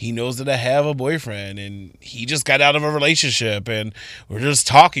 He knows that I have a boyfriend and he just got out of a relationship and we're just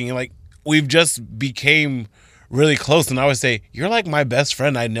talking and like we've just became really close. And I always say, you're like my best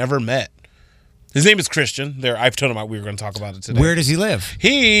friend I never met. His name is Christian. I've told him we were going to talk about it today. Where does he live?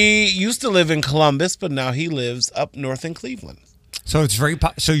 He used to live in Columbus, but now he lives up north in Cleveland. So it's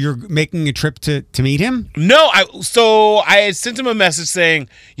so you're making a trip to meet him? No, I had sent him a message saying,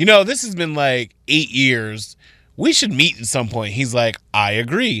 this has been like 8 years. We should meet at some point. He's like, I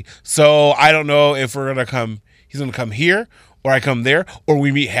agree. So I don't know if we're going to come, he's going to come here or I come there or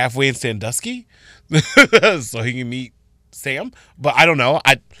we meet halfway in Sandusky so he can meet Sam. But I don't know.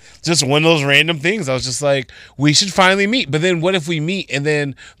 Just one of those random things. I was just like, we should finally meet. But then what if we meet and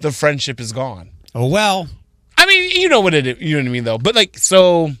then the friendship is gone? Oh, well. I mean, you know what it is. You know what I mean, though. But like,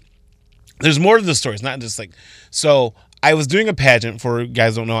 so there's more to the story. It's not just like, so I was doing a pageant. For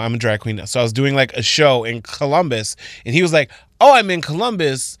guys who don't know, I'm a drag queen now. So I was doing like a show in Columbus, and he was like, "Oh, I'm in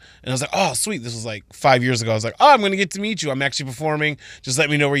Columbus," and I was like, "Oh, sweet." This was like 5 years ago. I was like, "Oh, I'm going to get to meet you. I'm actually performing. Just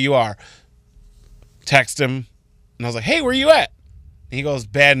let me know where you are." Text him, and I was like, "Hey, where you at?" And he goes,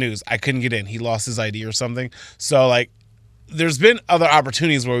 "Bad news. I couldn't get in. He lost his ID or something." So like, there's been other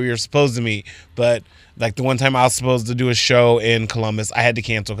opportunities where we were supposed to meet, but like the one time I was supposed to do a show in Columbus, I had to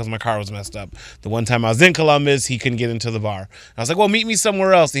cancel because my car was messed up. The one time I was in Columbus, he couldn't get into the bar. I was like, well, meet me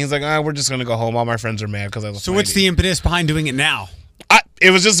somewhere else. And he's like, we're just going to go home. All my friends are mad because I lost So my what's ID. the impetus behind doing it now?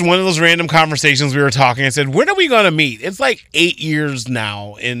 It was just one of those random conversations we were talking. I said, when are we going to meet? It's like 8 years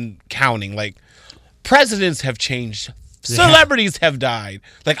now in counting. Like, presidents have changed. Celebrities have died.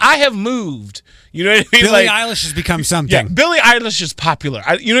 Like, I have moved. You know what I mean? Billie like, Eilish has become something. Yeah, Billie Eilish is popular.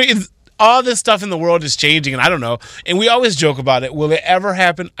 All this stuff in the world is changing, and I don't know. And we always joke about it. Will it ever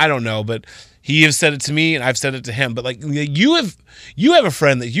happen? I don't know. But he has said it to me, and I've said it to him. But like you have a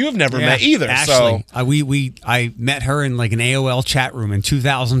friend that you have never met either. Ashley, So I met her in like an AOL chat room in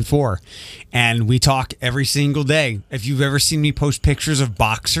 2004, and we talk every single day. If you've ever seen me post pictures of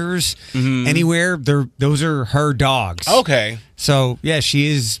boxers anywhere, those are her dogs. okay. So yeah, she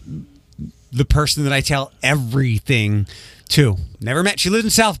is the person that I tell everything to. Never met. She lived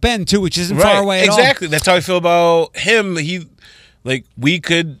in South Bend too, which isn't far away at all. Exactly. That's how I feel about him. We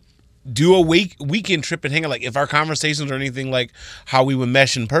could do a weekend trip and hang out. Like if our conversations are anything like how we would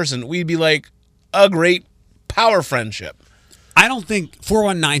mesh in person, we'd be like a great power friendship. I don't think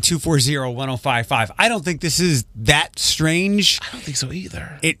 419-240-1055. I don't think this is that strange. I don't think so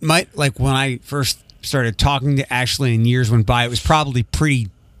either. It might, like when I first started talking to Ashley and years went by, it was probably pretty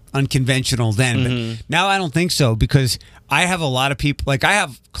unconventional then. But now I don't think so, because I have a lot of people, like I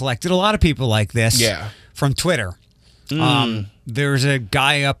have collected a lot of people like this from Twitter. There's a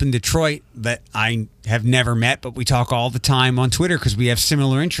guy up in Detroit that I have never met, but we talk all the time on Twitter because we have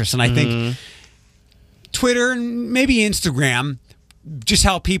similar interests. And I think Twitter and maybe Instagram, just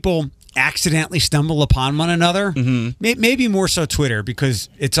how people accidentally stumble upon one another. Maybe more so Twitter, because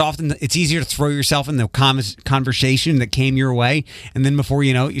it's easier to throw yourself in the conversation that came your way, and then before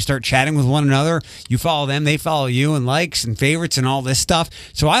you know it, you start chatting with one another. You follow them, they follow you, and likes and favorites and all this stuff.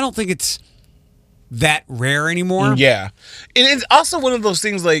 So I don't think it's that rare anymore. Yeah, and it's also one of those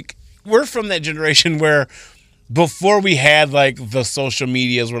things, like, we're from that generation where before we had like the social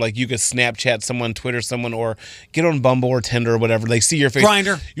medias where like you could Snapchat someone, Twitter someone, or get on Bumble or Tinder or whatever, they see your face.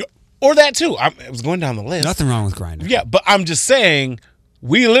 Grindr. Or that too. I was going down the list. Nothing wrong with Grindr. Yeah, but I'm just saying,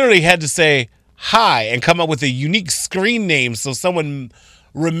 we literally had to say hi and come up with a unique screen name so someone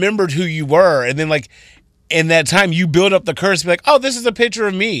remembered who you were. And then, like, in that time, you build up the curse, be like, oh, this is a picture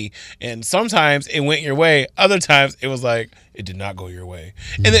of me. And sometimes it went your way. Other times it was like, it did not go your way.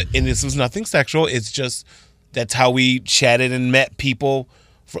 And this was nothing sexual. It's just, that's how we chatted and met people.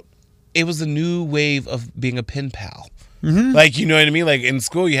 It was a new wave of being a pen pal. Like, you know what I mean? Like in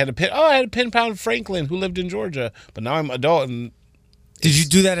school, you had a pen. Oh, I had a pen pal, Franklin, who lived in Georgia. But now I'm an adult. And did you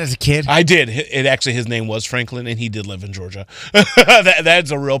do that as a kid? I did. It actually, his name was Franklin, and he did live in Georgia.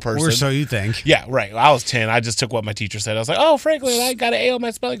 That's a real person. Or so you think. Yeah, right. I was 10. I just took what my teacher said. I was like, oh, Franklin, I got an A on my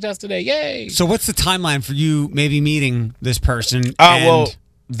spelling test today. Yay. So what's the timeline for you maybe meeting this person? Well,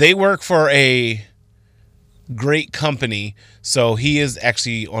 they work for a great company. So he is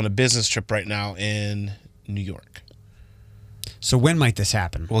actually on a business trip right now in New York. So when might this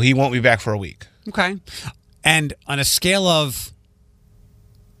happen? Well, he won't be back for a week. Okay. And on a scale of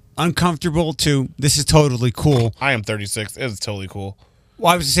uncomfortable to this is totally cool. I am 36. It's totally cool.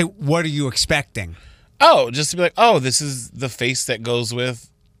 Well, I was going to say, what are you expecting? Oh, just to be like, oh, this is the face that goes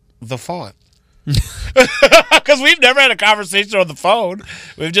with the font. Because we've never had a conversation on the phone.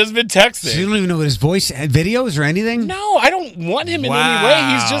 We've just been texting. So you don't even know what his voice had videos or anything? No, I don't want him in any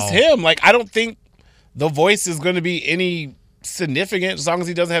way. He's just him. Like, I don't think the voice is going to be any significant as long as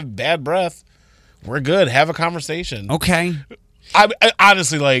he doesn't have bad breath. We're good. Have a conversation. Okay. I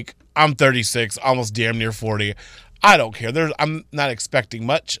honestly, like, I'm 36, almost damn near 40. I don't care. I'm not expecting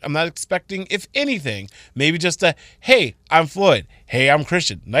much. I'm not expecting, if anything, maybe just a, hey, I'm Floyd. Hey, I'm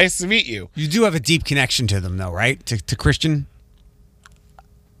Christian. Nice to meet you. You do have a deep connection to them, though, right? To Christian?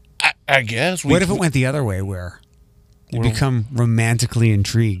 I guess. What if it went the other way, where you become romantically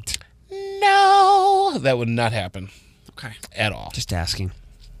intrigued? No, that would not happen. Okay. At all. Just asking.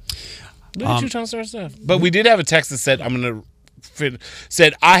 Look at you trying to start stuff. But we did have a text that said,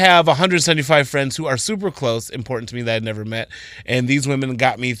 I have 175 friends who are super close, important to me, that I'd never met, and these women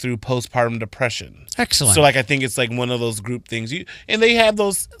got me through postpartum depression. Excellent. So, like, I think it's like one of those group things. And they have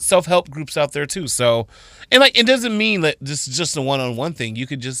those self-help groups out there too. So, and like, it doesn't mean that this is just a one-on-one thing. You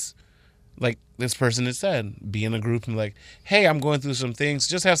could just, like this person had said, be in a group and be like, hey, I'm going through some things.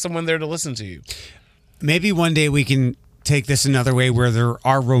 Just have someone there to listen to you. Maybe one day we can take this another way, where there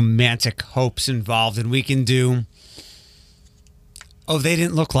are romantic hopes involved, and we can do, oh, they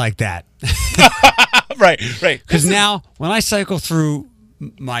didn't look like that. Right. Because now when I cycle through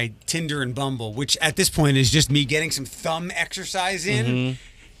my Tinder and Bumble, which at this point is just me getting some thumb exercise in,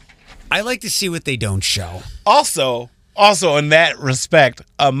 I like to see what they don't show. Also, in that respect,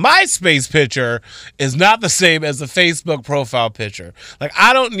 a MySpace picture is not the same as a Facebook profile picture. Like,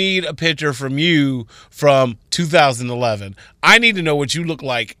 I don't need a picture from you from 2011. I need to know what you look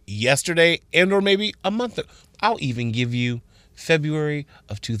like yesterday and or maybe a month ago. I'll even give you February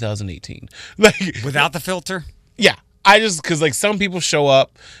of 2018. Like, without the filter? Yeah. Because, like, some people show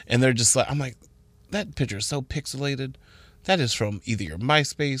up and they're just like, I'm like, that picture is so pixelated. That is from either your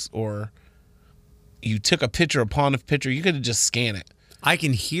MySpace or you took a picture upon a picture. You could have just scanned it. I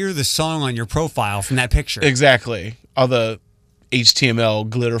can hear the song on your profile from that picture. Exactly. All the HTML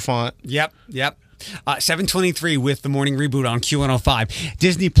glitter font. Yep. 7:23 with the morning reboot on Q105.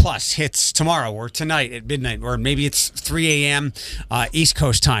 Disney Plus hits tomorrow or tonight at midnight, or maybe it's 3 a.m. East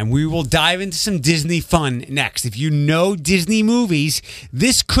Coast time. We will dive into some Disney fun next. If you know Disney movies,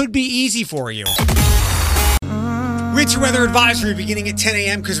 this could be easy for you. Winter weather advisory beginning at 10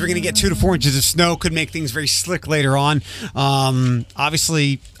 a.m. because we're going to get 2 to 4 inches of snow. Could make things very slick later on.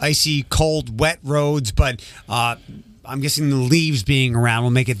 Obviously, icy, cold, wet roads, but I'm guessing the leaves being around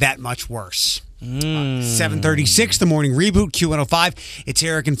will make it that much worse. 7:36, the morning reboot, Q105. It's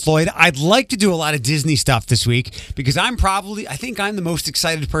Eric and Floyd. I'd like to do a lot of Disney stuff this week because I think I'm the most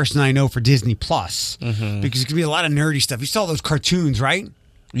excited person I know for Disney Plus because it can be a lot of nerdy stuff. You saw those cartoons, right?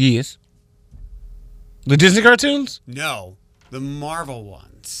 Yes. The Disney cartoons? No, the Marvel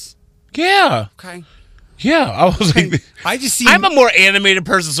ones. Yeah. Okay. Yeah, I was like, I just see. I'm a more animated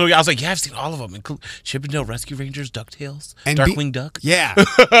person, so I was like, yeah, I've seen all of them, including Chip 'n Dale Rescue Rangers, DuckTales, Darkwing Duck. Yeah.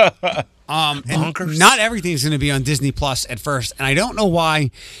 And Bonkers. not everything's going to be on Disney Plus at first, and I don't know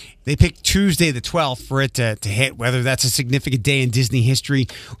why they picked Tuesday the 12th for it to hit, whether that's a significant day in Disney history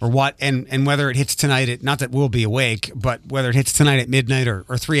or what, and whether it hits tonight at, not that we'll be awake, but whether it hits tonight at midnight or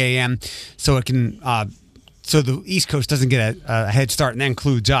 3 a.m. so it can so the East Coast doesn't get a head start, and that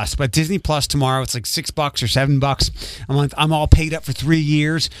includes us. But Disney Plus tomorrow, it's like $6 or $7 a month. I'm all paid up for 3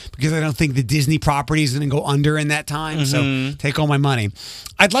 years because I don't think the Disney property is going to go under in that time. So take all my money.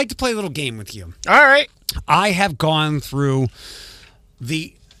 I'd like to play a little game with you. All right. I have gone through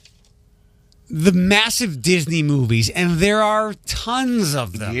the massive Disney movies, and there are tons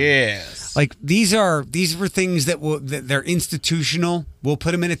of them. Yes. Like these were things that they're institutional. We'll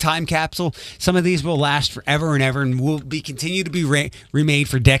put them in a time capsule. Some of these will last forever and ever, and will continue to be remade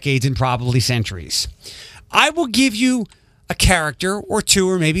for decades and probably centuries. I will give you a character or two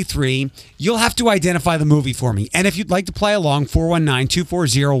or maybe three. You'll have to identify the movie for me. And if you'd like to play along,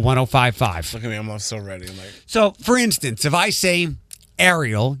 419-240-1055. Look at me, I'm so ready. I'm like, So, for instance, if I say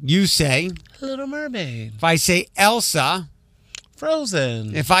Ariel, you say Little Mermaid, if I say Elsa,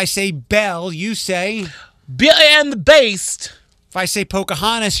 Frozen, if I say Belle, you say Beauty and the Beast, if I say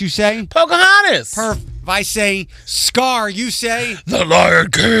Pocahontas, you say Pocahontas, If I say Scar, you say The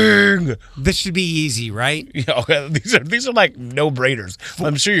Lion King. This should be easy, right? Yeah, okay. These are like no-brainers.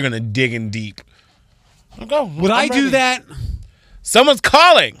 I'm sure you're gonna dig in deep. I'll go. Would I do that? Someone's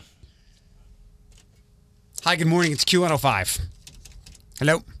calling. Hi, good morning. It's Q105.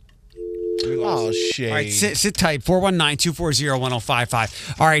 Hello. Oh shit. All right, sit tight.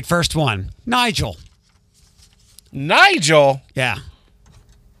 419-240-1055. All right, first one. Nigel. Nigel. Yeah.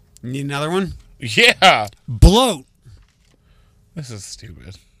 Need another one? Yeah. Bloat. This is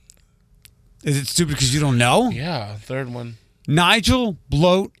stupid. Is it stupid because you don't know? Yeah. Third one. Nigel,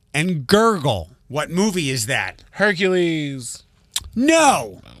 Bloat, and Gurgle. What movie is that? Hercules.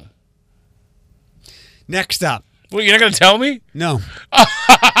 No. Next up. Well, you're not gonna tell me? No.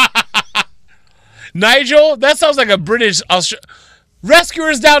 Nigel? That sounds like a British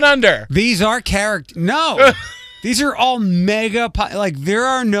Rescuers Down Under. These are No. These are all mega, there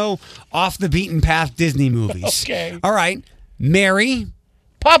are no off the beaten path Disney movies. Okay. All right. Mary.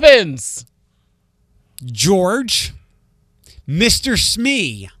 Poppins. George. Mr.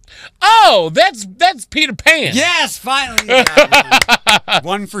 Smee. Oh, that's Peter Pan. Yes, finally. You got one.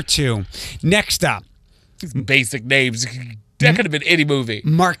 One for two. Next up. Basic names. That could have been any movie.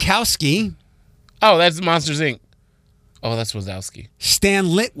 Markowski. Oh, that's Monsters, Inc. Oh, that's Wazowski. Stan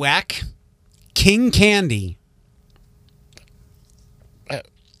Litwack. King Candy.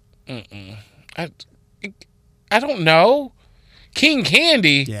 I don't know. King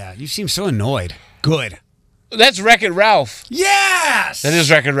Candy? Yeah, you seem so annoyed. Good. That's Wreck-It Ralph. Yes! That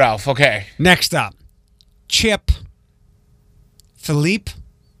is Wreck-It Ralph. Okay. Next up. Chip. Philippe.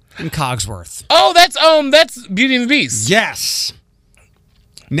 And Cogsworth. Oh, that's Beauty and the Beast. Yes.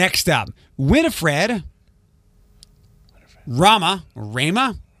 Next up. Winifred. Rama.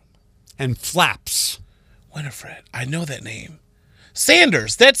 And Flaps. Winifred. I know that name.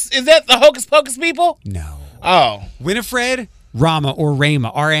 Sanders. Is that the Hocus Pocus people? No. Oh. Winifred, Rama, or Rama,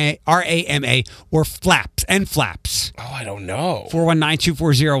 R-A-M-A, or Flaps, and Flaps. Oh, I don't know.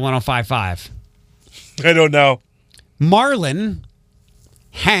 419-240-1055. I don't know. Marlin,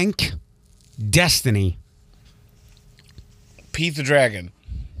 Hank, Destiny. Pete the Dragon.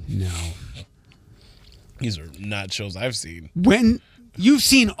 No. These are not shows I've seen. When you've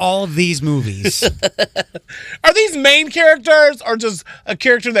seen all of these movies. Are these main characters or just a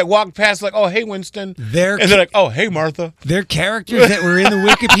character that walked past like, oh, hey, Winston? And they're like, oh, hey, Martha. They're characters that were in the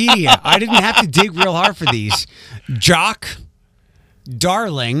Wikipedia. I didn't have to dig real hard for these. Jock,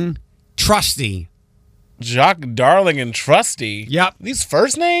 Darling, Trusty. Jock, Darling, and Trusty? Yep. These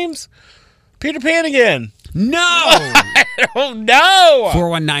first names? Peter Pan again. No! I don't know.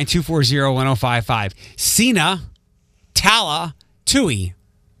 419-240-1055. Cena, Tala, Tui.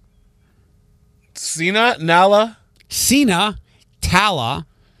 Cena, Nala? Cena, Tala,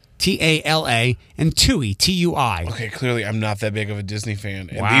 T-A-L-A, and Tui, T-U-I. Okay, clearly I'm not that big of a Disney fan.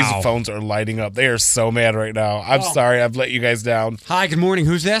 And Wow. these phones are lighting up. They are so mad right now. I'm sorry I've let you guys down. Hi, good morning.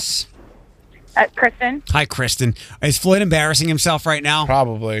 Who's this? Kristen. Hi, Kristen. Is Floyd embarrassing himself right now?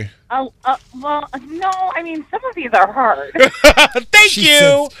 Probably. Well, no. I mean, some of these are hard. Thank She you.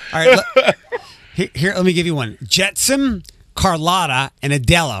 said- all right, here, let me give you one. Jetsam, Carlotta, and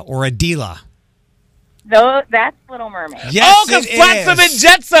Adela or Adela. That's Little Mermaid. Yes, because it Flotsam and is.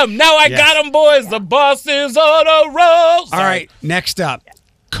 Jetsam. Now I Yes. got them, boys. The bus is on a roll. All Sorry. right, next up.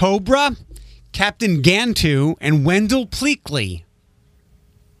 Cobra, Captain Gantu, and Wendell Pleakley.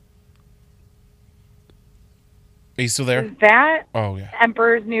 Are you still there? Is that Oh, yeah.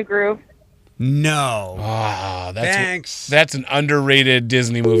 Emperor's New Groove? No. Ah, Thanks. That's an underrated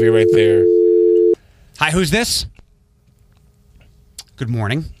Disney movie right there. Hi, who's this? Good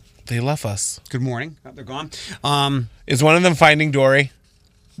morning. They left us. Good morning. Oh, they're gone. Is one of them Finding Dory?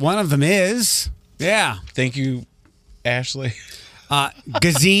 One of them is, yeah. Thank you, Ashley.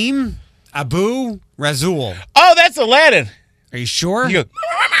 Gazim, Abu, Razul. Oh, that's Aladdin. Are you sure? You go,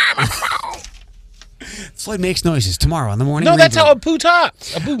 Floyd makes noises tomorrow in the morning. no, that's reboot. how Abu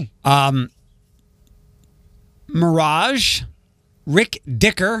talks. Abu. Mirage, Rick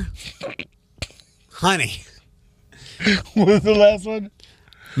Dicker, Honey. What was the last one?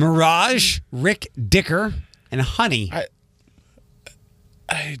 Mirage, Rick Dicker, and Honey.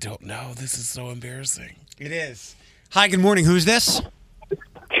 I don't know. This is so embarrassing. It is. Hi, good morning. Who's this?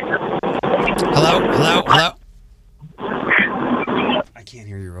 Hello? I can't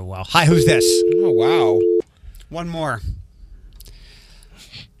hear you real well. Hi, who's this? Oh, wow. One more.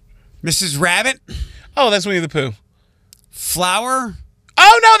 Mrs. Rabbit, Oh, that's Winnie the Pooh. Flower.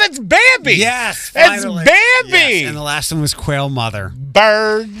 Oh, no, that's Bambi. Yes, That's finally. Bambi. Yes, and the last one was Quail Mother.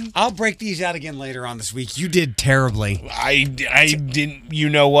 Bird. I'll break these out again later on this week. You did terribly. I didn't. You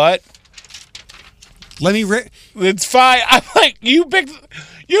know what? Let me. It's fine. I'm like, you picked.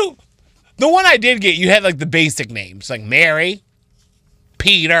 The one I did get, you had like the basic names, like Mary,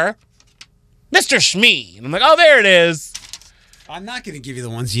 Peter, Mr. Shmee. And I'm like, oh, there it is. I'm not going to give you the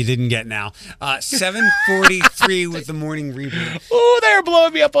ones you didn't get now. 7:43 with the morning reboot. Oh, they're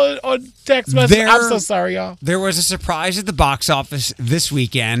blowing me up on text message. I'm so sorry, y'all. There was a surprise at the box office this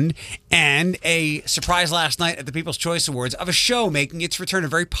weekend and a surprise last night at the People's Choice Awards of a show making its return, a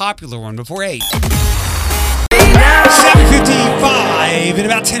very popular one, before 8. 7:55. In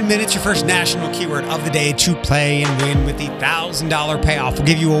about 10 minutes, your first national keyword of the day to play and win with the $1,000 payoff. We'll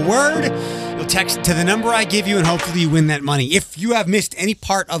give you a word. You'll text to the number I give you, and hopefully you win that money. If you have missed any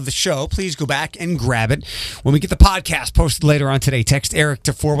part of the show, please go back and grab it. When we get the podcast posted later on today, text Eric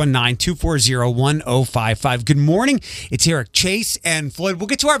to 419-240-1055. Good morning. It's Eric Chase and Floyd. We'll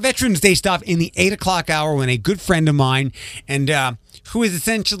get to our Veterans Day stuff in the 8 o'clock hour when a good friend of mine and who is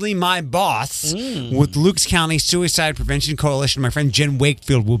essentially my boss with Luke's County Suicide Prevention Coalition, my friend Jen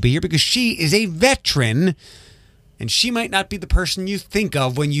Wakefield, will be here because she is a veteran. And she might not be the person you think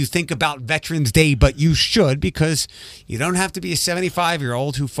of when you think about Veterans Day, but you should, because you don't have to be a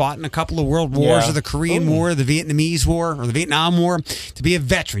 75-year-old who fought in a couple of world wars, or the Korean War, the Vietnamese War, or the Vietnam War to be a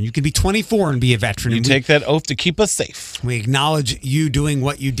veteran. You can be 24 and be a veteran. You take that oath to keep us safe. We acknowledge you doing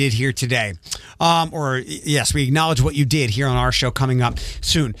what you did here today. Yes, we acknowledge what you did here on our show coming up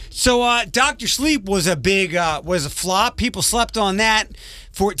soon. So Dr. Sleep was a big, was a flop. People slept on that.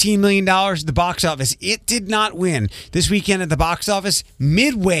 $14 million at the box office. It did not win. This weekend at the box office,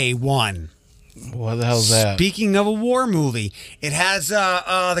 Midway won. What the hell's that? Speaking of a war movie, it has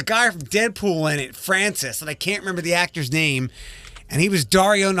the guy from Deadpool in it, Francis, and I can't remember the actor's name. And he was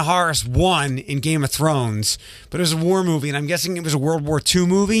Dario Naharis 1 in Game of Thrones. But it was a war movie, and I'm guessing it was a World War II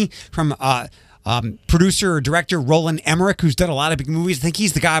movie from producer or director Roland Emmerich, who's done a lot of big movies. I think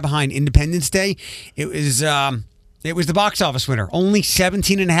he's the guy behind Independence Day. It was the box office winner, only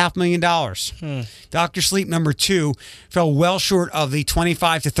 $17.5 million. Dr. Sleep number 2 fell well short of the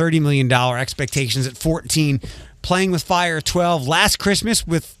 $25 to $30 million expectations at 14. Playing with Fire 12. Last Christmas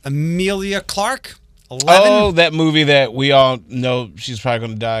with Emilia Clarke 11. Oh, that movie that we all know she's probably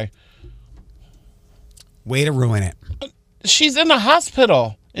going to die. Way to ruin it. She's in the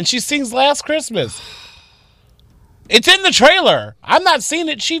hospital and she sings Last Christmas. It's in the trailer. I'm not seeing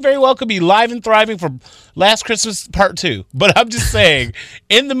it. She very well could be live and thriving for Last Christmas Part 2. But I'm just saying,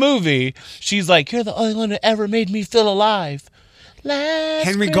 in the movie, she's like, you're the only one that ever made me feel alive. Last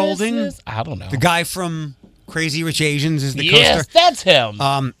Henry Christmas. Golding? I don't know. The guy from Crazy Rich Asians is the Yes, co-star. that's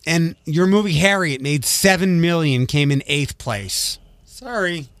him. And your movie Harriet made $7 million, came in 8th place.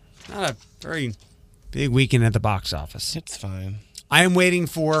 Sorry, not a very big weekend at the box office. It's fine. I am waiting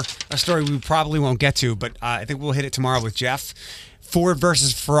for a story we probably won't get to, but I think we'll hit it tomorrow with Jeff. Ford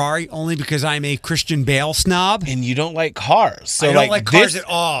versus Ferrari, only because I'm a Christian Bale snob. And you don't like cars. So I don't like cars at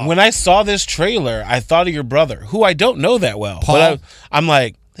all. When I saw this trailer, I thought of your brother, who I don't know that well. Paul? But I'm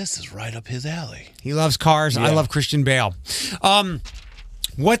like, this is right up his alley. He loves cars. I love Christian Bale.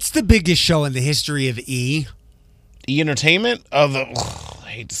 What's the biggest show in the history of E? E! Entertainment? I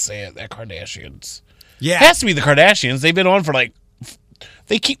hate to say it, that Kardashians. Yeah. It has to be the Kardashians. They've been on for like,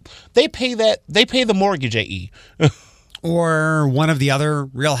 they pay the mortgage at E! Or one of the other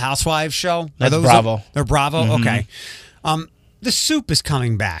Real Housewives show? That's Bravo. They're Bravo? Okay. The Soup is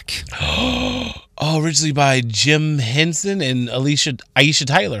coming back. Originally by Jim Henson and Aisha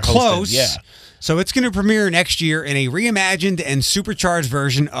Tyler. Hosted. Close. Yeah. So it's going to premiere next year in a reimagined and supercharged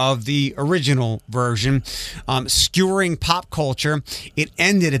version of the original version, skewering pop culture. It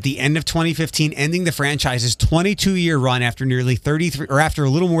ended at the end of 2015, ending the franchise's 22-year run after after a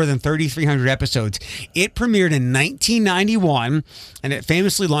little more than 3,300 episodes. It premiered in 1991, and it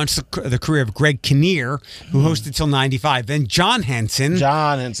famously launched the career of Greg Kinnear, who hosted till 95. Then John Henson.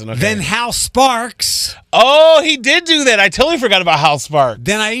 Okay. Then Hal Sparks. Oh, he did do that. I totally forgot about Hal Sparks.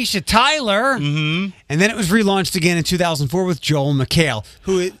 Then Aisha Tyler. And then it was relaunched again in 2004 with Joel McHale,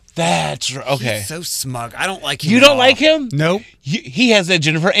 who That's right. Okay. he's so smug. I don't like him. You at don't all. like him? Nope. He has that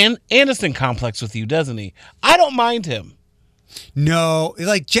Jennifer Aniston complex with you, doesn't he? I don't mind him. No,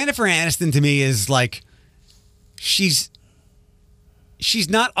 like Jennifer Aniston to me is like she's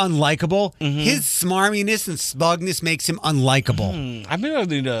not unlikable. His smarminess and smugness makes him unlikable. I mean, I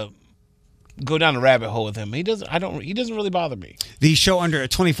need to go down a rabbit hole with him. He doesn't really bother me. The show under a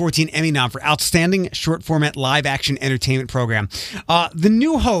 2014 Emmy nom for Outstanding Short Format Live Action Entertainment Program. The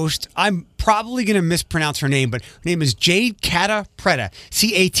new host, I'm probably going to mispronounce her name, but her name is Jade Catta-Preta,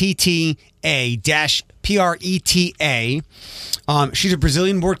 Catta-Preta. She's a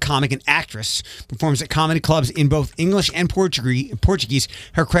Brazilian-born comic and actress, performs at comedy clubs in both English and Portuguese.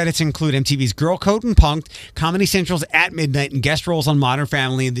 Her credits include MTV's Girl Code and Punk'd, Comedy Central's At Midnight, and guest roles on Modern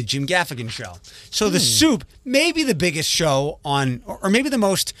Family and The Jim Gaffigan Show. So The Soup may be the biggest show on, or maybe the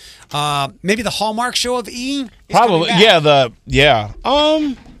most, maybe the Hallmark show of E! Probably, yeah.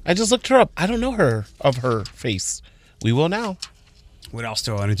 I just looked her up. I don't know her face. We will now. What else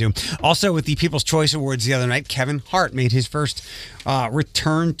do I want to do? Also, with the People's Choice Awards the other night, Kevin Hart made his first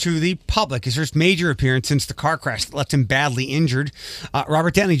return to the public, his first major appearance since the car crash that left him badly injured.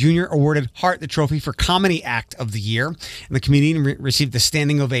 Robert Downey Jr. awarded Hart the trophy for Comedy Act of the Year, and the comedian received a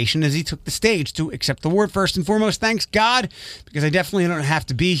standing ovation as he took the stage to accept the award. First and foremost, thanks God, because I definitely don't have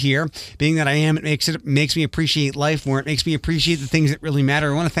to be here. Being that I am, it makes me appreciate life more. It makes me appreciate the things that really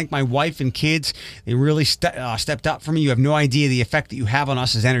matter. I want to thank my wife and kids. They really stepped up for me. You have no idea the effect that you have on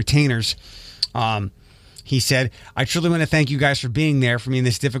us as entertainers. He said, I truly want to thank you guys for being there for me in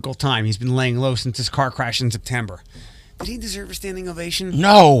this difficult time. He's been laying low since his car crash in September. Did he deserve a standing ovation?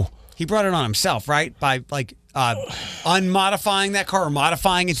 No. He brought it on himself, right? By unmodifying that car or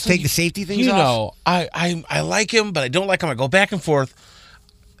modifying it to take the safety things off? You know, I like him, but I don't like him. I go back and forth.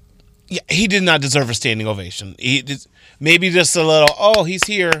 Yeah, he did not deserve a standing ovation. Maybe just a little, he's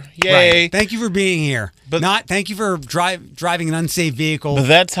here. Yay. Right. Thank you for being here. But not thank you for driving an unsafe vehicle. But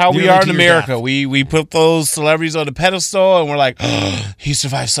that's how we are in America. We put those celebrities on a pedestal and we're like, he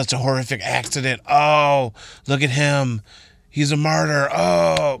survived such a horrific accident. Oh, look at him. He's a martyr.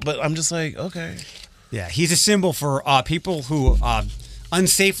 Oh, but I'm just like, okay. Yeah, he's a symbol for people who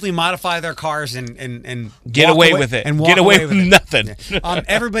unsafely modify their cars and get away with it. And get away with nothing. Yeah.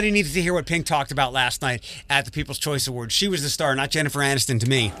 Everybody needs to hear what Pink talked about last night at the People's Choice Awards. She was the star, not Jennifer Aniston to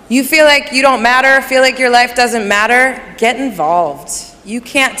me. You feel like you don't matter, feel like your life doesn't matter? Get involved. You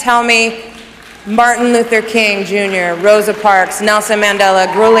can't tell me Martin Luther King Jr., Rosa Parks, Nelson Mandela,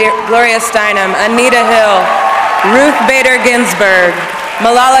 Gloria Steinem, Anita Hill, Ruth Bader Ginsburg,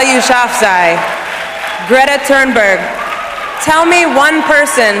 Malala Yousafzai, Greta Thunberg. Tell me one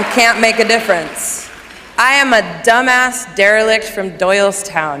person can't make a difference. I am a dumbass derelict from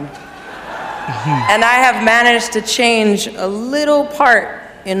Doylestown. And I have managed to change a little part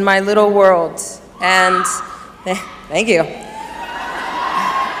in my little world. And thank you.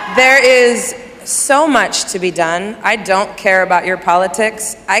 There is so much to be done. I don't care about your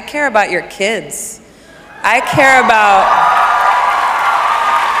politics. I care about your kids. I care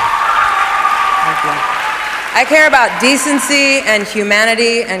about decency and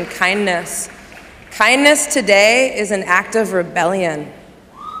humanity and kindness. Kindness today is an act of rebellion.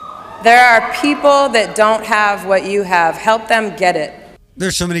 There are people that don't have what you have. Help them get it.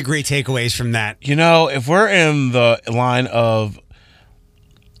 There's so many great takeaways from that. You know, if we're in the line of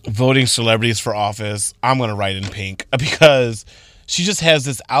voting celebrities for office, I'm going to write in Pink because she just has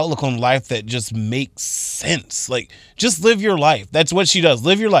this outlook on life that just makes sense. Like, just live your life. That's what she does.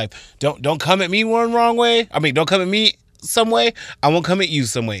 Live your life. Don't come at me one wrong way. I mean, don't come at me some way, I won't come at you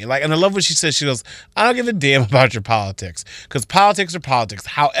some way. Like, and I love what she says. She goes, I don't give a damn about your politics, because politics are politics.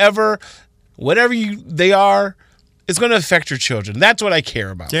 However, whatever they are, it's going to affect your children. That's what I care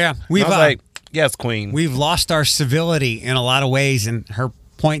about. Yeah. I was like, yes, Queen. We've lost our civility in a lot of ways, and her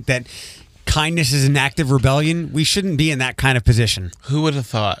point that kindness is an act of rebellion, we shouldn't be in that kind of position. Who would have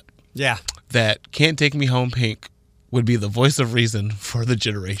thought Yeah. that Can't Take Me Home Pink would be the voice of reason for the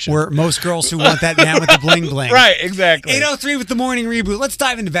generation? Or most girls who want that man with the bling bling. Right, exactly. 8:03 with the morning reboot. Let's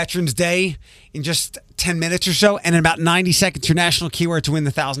dive into Veterans Day in just 10 minutes or so, and in about 90 seconds, your national keyword to win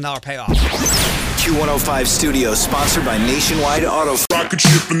the $1,000 payoff. Q105 Studios, sponsored by Nationwide Auto. Rocket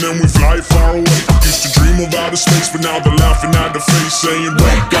ship and then we fly far away. Used to dream of outer space, but now they're laughing at the face, saying,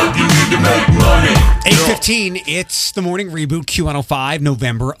 wake up, you need to make money. 8:15, it's the morning reboot, Q105,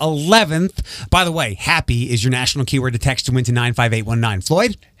 November 11th. By the way, happy is your national keyword to text to win to 95819.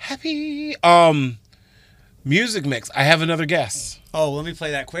 Floyd? Happy. Music mix. I have another guess. Oh, let me play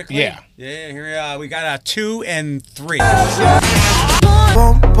that quickly. Yeah. Yeah, here we got 2 and 3.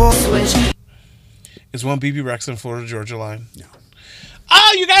 Is one BB Rex in Florida Georgia line? No.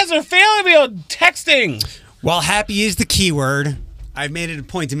 Oh, you guys are failing me on texting. While happy is the keyword, I've made it a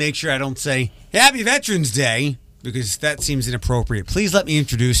point to make sure I don't say Happy Veterans Day, because that seems inappropriate. Please let me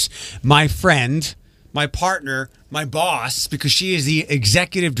introduce my friend, my partner, my boss, because she is the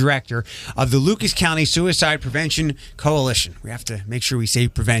executive director of the Lucas County Suicide Prevention Coalition. We have to make sure we say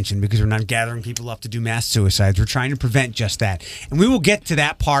prevention, because we're not gathering people up to do mass suicides. We're trying to prevent just that. And we will get to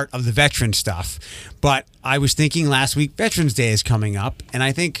that part of the veteran stuff. But I was thinking last week, Veterans Day is coming up, and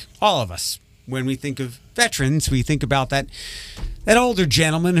I think all of us, when we think of veterans, we think about that older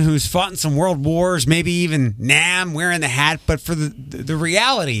gentleman who's fought in some world wars, maybe even NAM, wearing the hat. But for the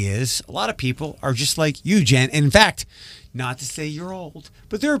reality is, a lot of people are just like you, Jen. And in fact, not to say you're old,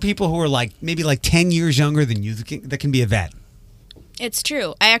 but there are people who are maybe 10 years younger than you that can be a vet. It's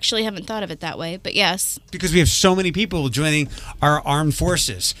true. I actually haven't thought of it that way, but yes. Because we have so many people joining our armed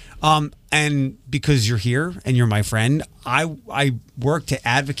forces. And because you're here and you're my friend, I work to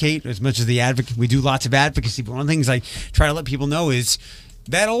advocate as much as the advocate. We do lots of advocacy, but one of the things I try to let people know is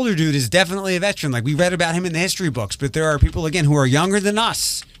that older dude is definitely a veteran. Like, we read about him in the history books, but there are people, again, who are younger than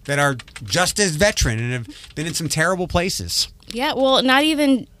us that are just as veteran and have been in some terrible places. Yeah, well, not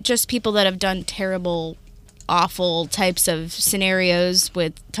even just people that have done terrible, awful types of scenarios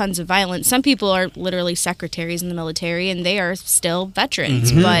with tons of violence. Some people are literally secretaries in the military, and they are still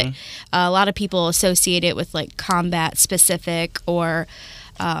veterans. Mm-hmm. But a lot of people associate it with combat specific or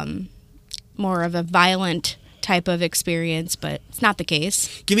more of a violent type of experience, but it's not the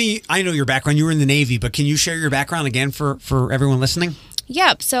case. I know your background. You were in the Navy, but can you share your background again for everyone listening?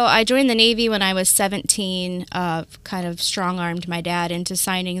 Yep. So I joined the Navy when I was 17, kind of strong-armed my dad into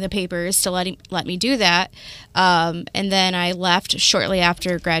signing the papers to let me do that. And then I left shortly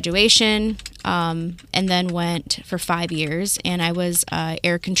after graduation, and then went for 5 years, and I was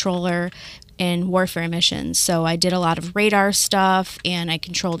air controller in warfare missions. So I did a lot of radar stuff, and I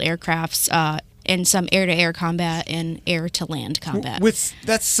controlled aircrafts in some air-to-air combat and air-to-land combat.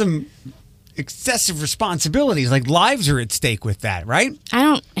 That's some excessive responsibilities. Lives are at stake with that, right? I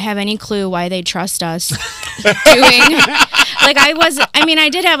don't have any clue why they trust us doing. I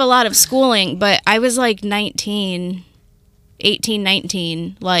did have a lot of schooling, but I was 19,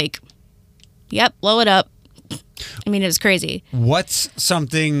 yep, blow it up. It was crazy. What's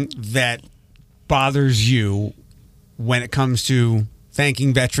something that bothers you when it comes to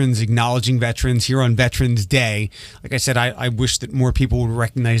thanking veterans, acknowledging veterans here on Veterans Day? Like I said, I wish that more people would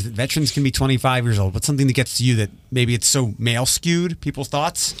recognize that veterans can be 25 years old, but something that gets to you that maybe it's so male skewed, people's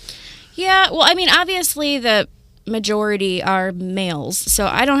thoughts? Yeah, well, obviously the majority are males, so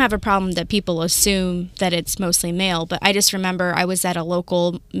I don't have a problem that people assume that it's mostly male, but I just remember I was at a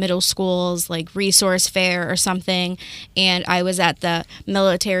local middle school's resource fair or something, and I was at the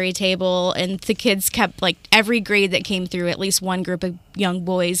military table, and the kids kept every grade that came through, at least one group of young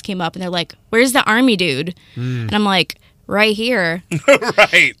boys came up and they're like, "Where's the Army dude?" And I'm like, right here.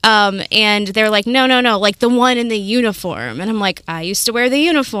 Right. And they're like, no, the one in the uniform. And I'm like, I used to wear the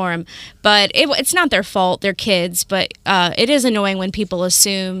uniform. But it's not their fault. They're kids. But it is annoying when people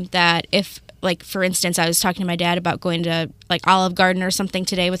assume that if, for instance, I was talking to my dad about going to, Olive Garden or something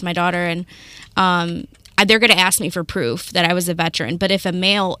today with my daughter, and they're going to ask me for proof that I was a veteran. But if a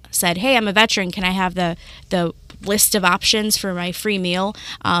male said, hey, I'm a veteran, can I have the list of options for my free meal?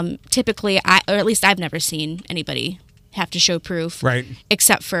 Typically, or at least I've never seen anybody have to show proof, right?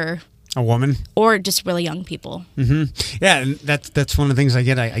 Except for a woman or just really young people. Mm-hmm. Yeah, and that's one of the things I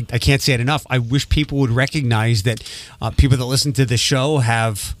get. I can't say it enough. I wish people would recognize that people that listen to the show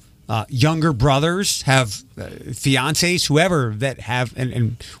have younger brothers, have fiancés, whoever that have,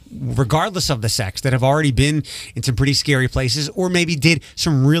 and regardless of the sex, that have already been in some pretty scary places, or maybe did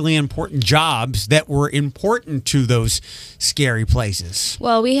some really important jobs that were important to those scary places.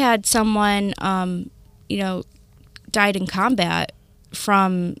 Well, we had someone, died in combat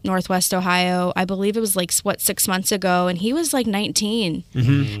from Northwest Ohio. I believe it was 6 months ago, and he was 19.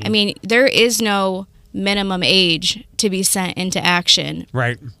 Mm-hmm. I mean, there is no minimum age to be sent into action.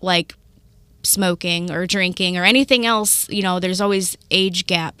 Right. Like smoking or drinking or anything else. There's always age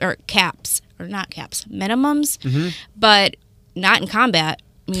gap or caps, or not caps, minimums, but not in combat.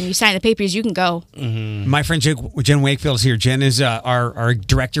 I mean, you sign the papers, you can go. Mm-hmm. My friend Jen Wakefield is here. Jen is our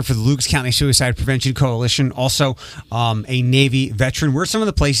director for the Lucas County Suicide Prevention Coalition, also a Navy veteran. Where are some of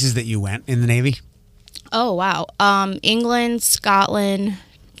the places that you went in the Navy? Oh, wow. England, Scotland,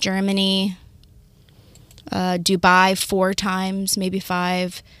 Germany, Dubai 4 times, maybe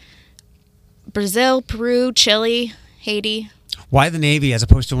 5. Brazil, Peru, Chile, Haiti. Why the Navy as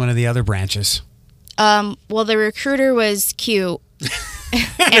opposed to one of the other branches? Well, the recruiter was cute.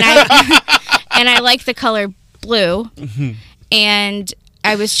 and I like the color blue. Mm-hmm. And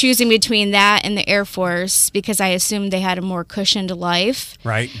I was choosing between that and the Air Force because I assumed they had a more cushioned life.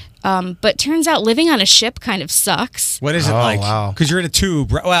 Right. But turns out living on a ship kind of sucks. What is it like? Wow. Because you're in a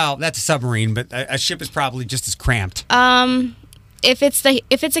tube. Well, that's a submarine, but a ship is probably just as cramped. If it's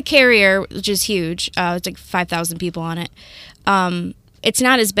a carrier, which is huge, it's 5,000 people on it. It's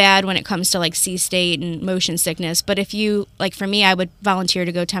not as bad when it comes to sea state and motion sickness. But if you, for me, I would volunteer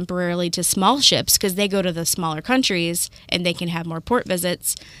to go temporarily to small ships because they go to the smaller countries and they can have more port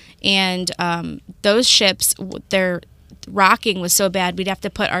visits. And those ships, their rocking was so bad, we'd have to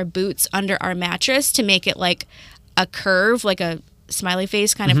put our boots under our mattress to make it like a curve, like a smiley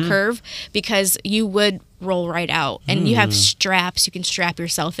face kind of curve, because you would roll right out. And you have straps, you can strap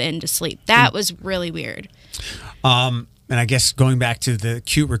yourself in to sleep. That was really weird. And I guess going back to the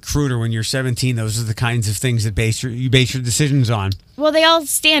cute recruiter when you're 17, those are the kinds of things that you base your decisions on. Well, they all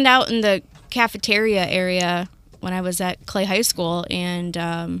stand out in the cafeteria area when I was at Clay High School, and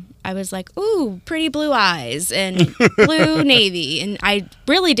I was like, ooh, pretty blue eyes and blue Navy. And I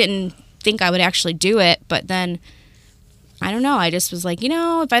really didn't think I would actually do it, but then, I don't know, I just was like,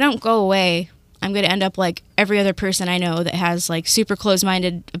 if I don't go away, I'm going to end up like every other person I know that has super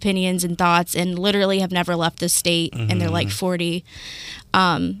closed-minded opinions and thoughts and literally have never left the state and they're 40.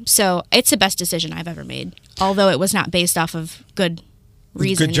 So it's the best decision I've ever made, although it was not based off of good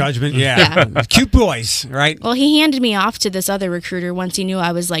reason. Good judgment, yeah. Cute boys, right? Well, he handed me off to this other recruiter once he knew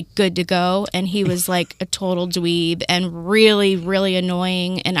I was good to go, and he was a total dweeb and really, really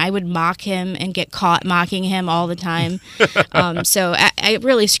annoying, and I would mock him and get caught mocking him all the time. So I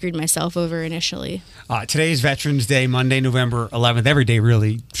really screwed myself over initially. Today is Veterans Day, Monday, November 11th. Every day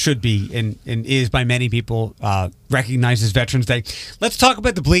really should be and is by many people recognized as Veterans Day. Let's talk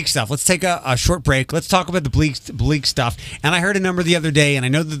about the bleak stuff. Let's take a short break. Let's talk about the bleak stuff. And I heard a number the other day, and I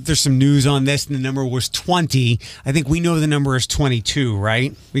know that there's some news on this, and the number was 20. I think we know the number is 22,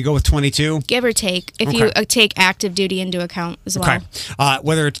 right? We go with 22? Give or take, if you take active duty into account as well. Okay.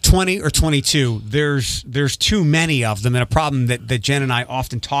 Whether it's 20 or 22, there's too many of them, and a problem that Jen and I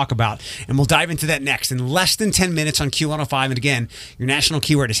often talk about. And we'll dive into that next in less than 10 minutes on Q105. And again, your national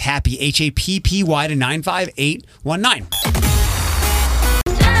keyword is HAPPY, HAPPY to 95819.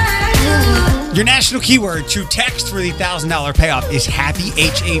 Your national keyword to text for the $1,000 payoff is HAPPY,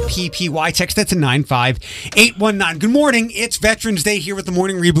 HAPPY. Text that to 95819. Good morning. It's Veterans Day here with the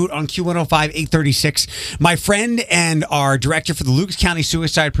Morning Reboot on Q105, 836. My friend and our director for the Lucas County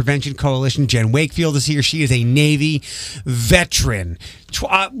Suicide Prevention Coalition, Jen Wakefield, is here. She is a Navy veteran.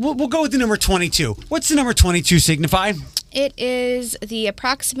 We'll go with the number 22. What's the number 22 signify? It is the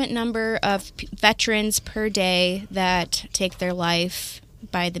approximate number of veterans per day that take their life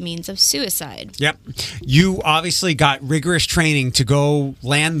by the means of suicide. Yep. You obviously got rigorous training to go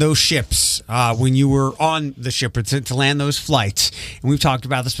land those ships when you were on the ship, or to land those flights. And we've talked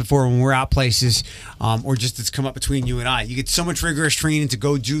about this before when we're out places, or just it's come up between you and I. You get so much rigorous training to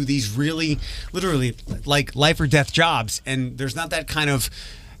go do these really, literally, like life or death jobs. And there's not that kind of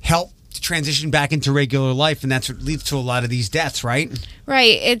help to transition back into regular life, and that's what leads to a lot of these deaths, right?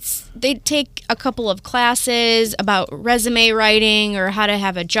 Right. They take a couple of classes about resume writing or how to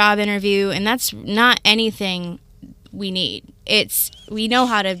have a job interview, and that's not anything we need. We know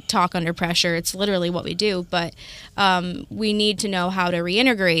how to talk under pressure. It's literally what we do, but we need to know how to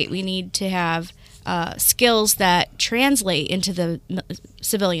reintegrate. We need to have skills that translate into the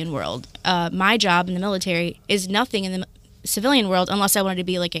civilian world. My job in the military is nothing in the civilian world unless I wanted to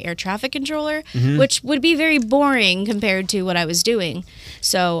be like an air traffic controller, Mm-hmm. which would be very boring compared to what I was doing.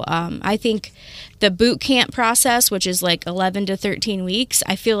 So I think the boot camp process, which is like 11 to 13 weeks,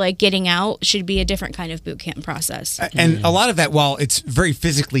 I feel like getting out should be a different kind of boot camp process. And a lot of that, while it's very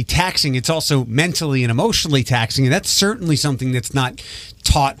physically taxing, it's also mentally and emotionally taxing. And that's certainly something that's not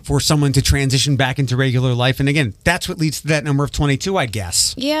taught for someone to transition back into regular life. And again, that's what leads to that number of 22, I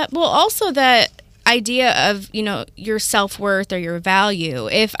guess. Yeah, well, also that idea of, your self-worth or your value.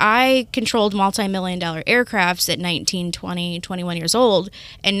 If I controlled multi-million-dollar aircrafts at 19, 20, 21 years old,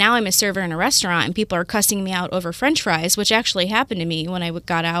 and now I'm a server in a restaurant and people are cussing me out over French fries, which actually happened to me when I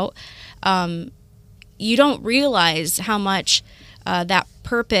got out, you don't realize how much that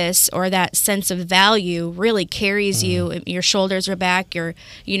purpose or that sense of value really carries you. Your shoulders are back, your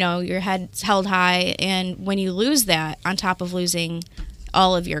head's held high, and when you lose that, on top of losing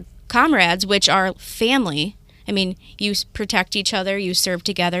all of your comrades, which are family. I mean, you protect each other, you serve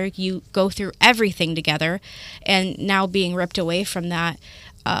together, you go through everything together, and now being ripped away from that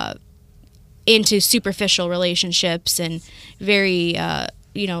into superficial relationships and very,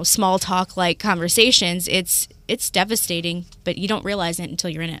 small talk like conversations, it's devastating, but you don't realize it until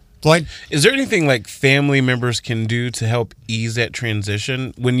you're in it. Floyd? Is there anything like family members can do to help ease that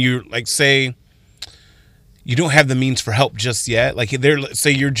transition when you say you don't have the means for help just yet? Like, say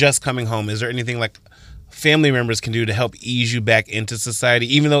you're just coming home. Is there anything like family members can do to help ease you back into society,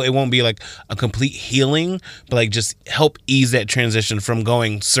 even though it won't be like a complete healing, but like just help ease that transition from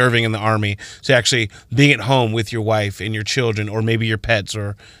serving in the Army to actually being at home with your wife and your children, or maybe your pets,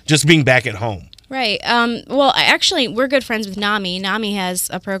 or just being back at home? Right. Well, actually, we're good friends with NAMI. NAMI has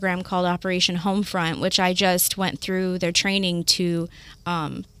a program called Operation Homefront, which I just went through their training to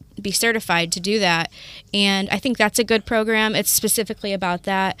be certified to do that. And I think that's a good program. It's specifically about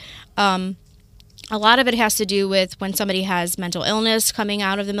that. A lot of it has to do with when somebody has mental illness coming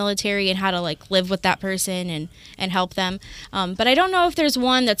out of the military and how to live with that person and help them. But I don't know if there's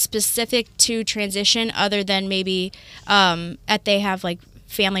one that's specific to transition other than maybe they have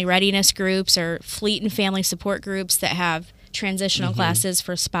family readiness groups or fleet and family support groups that have transitional classes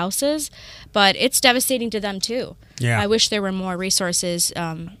for spouses, but it's devastating to them too. Yeah. I wish there were more resources.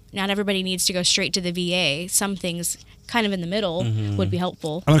 Not everybody needs to go straight to the VA. Some things kind of in the middle would be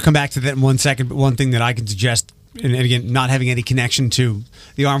helpful. I'm going to come back to that in 1 second, but one thing that I can suggest, and again, not having any connection to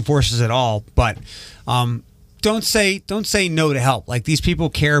the armed forces at all, but don't say no to help. Like, these people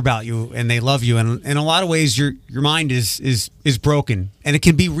care about you and they love you, and in a lot of ways your mind is broken, and it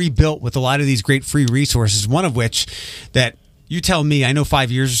can be rebuilt with a lot of these great free resources, one of which that you tell me, I know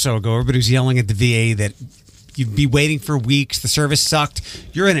 5 years or so ago, everybody was yelling at the VA that you'd be waiting for weeks, the service sucked.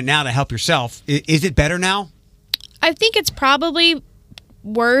 You're in it now to help yourself. Is it better now? I think it's probably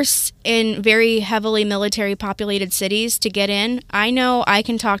worse in very heavily military populated cities to get in. I know I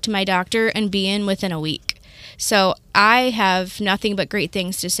can talk to my doctor and be in within a week. So I have nothing but great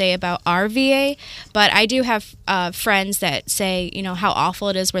things to say about our VA, but I do have friends that say, how awful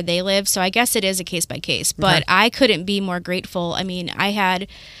it is where they live. So I guess it is a case by case, but I couldn't be more grateful. I mean, I had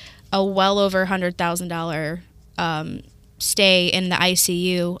a well over $100,000 stay in the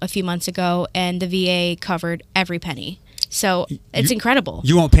ICU a few months ago, and the VA covered every penny. So it's incredible.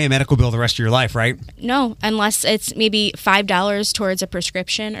 You won't pay a medical bill the rest of your life, right? No, unless it's maybe $5 towards a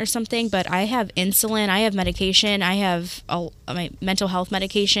prescription or something. But I have insulin, I have medication, I have my mental health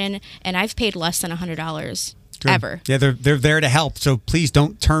medication, and I've paid less than $100 ever. Yeah, they're there to help. So please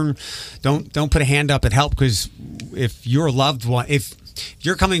don't put a hand up at help, because if your loved one, if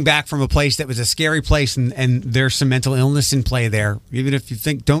you're coming back from a place that was a scary place and there's some mental illness in play there, even if you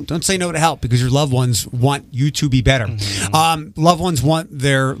think, don't say no to help, because your loved ones want you to be better. Loved ones want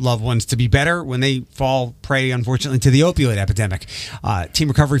their loved ones to be better when they fall prey, unfortunately, to the opioid epidemic. Team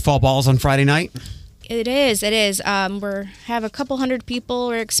Recovery Fall Balls on Friday night. It is. We have a couple hundred people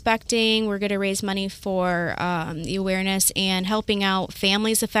we're expecting. We're going to raise money for the awareness and helping out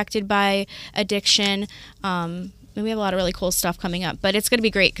families affected by addiction. And we have a lot of really cool stuff coming up. But it's going to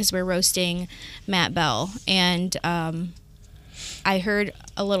be great because we're roasting Matt Bell. And I heard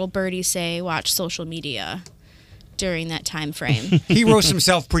a little birdie say, watch social media during that time frame. He roasts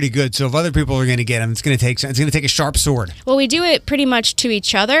himself pretty good, so if other people are going to get him, it's going to take a sharp sword. Well, we do it pretty much to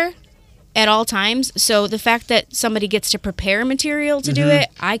each other. at all times. So the fact that somebody gets to prepare material to do it,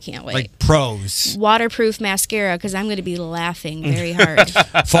 I can't wait. Like pros. Waterproof mascara, because I'm going to be laughing very hard.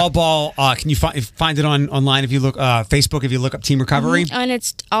 Fall ball. Can you find it online if you look Facebook if you look up Team Recovery? And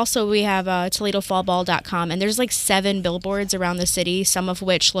it's also, we have ToledoFallball.com, and there's like 7 billboards around the city, some of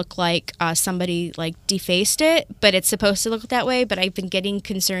which look like somebody like defaced it, but it's supposed to look that way. But I've been getting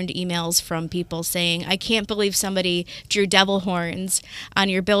concerned emails from people saying, I can't believe somebody drew devil horns on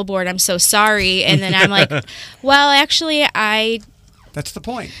your billboard. I'm so sorry. And then I'm like, well, actually, That's the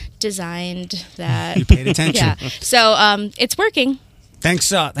point. designed that. You paid attention. Yeah. So it's working. Thanks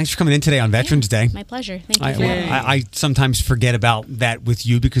for coming in today on Veterans Day. My pleasure. Thank you. I sometimes forget about that with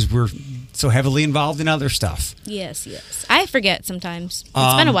you because we're so heavily involved in other stuff. Yes. I forget sometimes.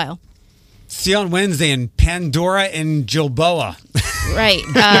 It's been a while. See you on Wednesday in Pandora and Gilboa. Right.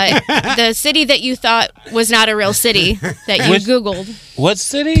 The city that you thought was not a real city that you Googled. What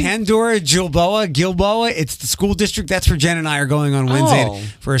city? Pandora, Gilboa. It's the school district. That's where Jen and I are going on Wednesday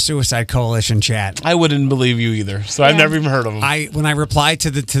for a Suicide Coalition chat. I wouldn't believe you either, so I've never even heard of them. When I replied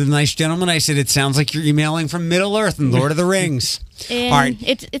to the nice gentleman, I said, it sounds like you're emailing from Middle Earth and Lord of the Rings. And all right.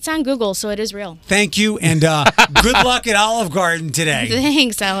 It's on Google, so it is real. Thank you, and good luck at Olive Garden today.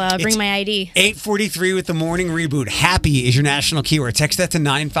 Thanks. I'll bring my ID. 8:43 with the morning reboot. Happy is your national keyword. Text that to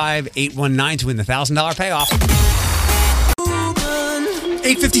 95819 to win the $1,000 payoff.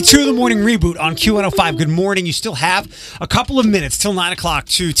 8:52 the morning reboot on Q105. Good morning. You still have a couple of minutes till 9 o'clock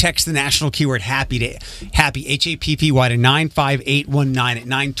to text the national keyword happy to HAPPY to 95819 at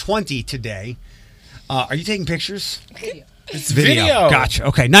 9:20 today. Are you taking pictures? It's video. Gotcha.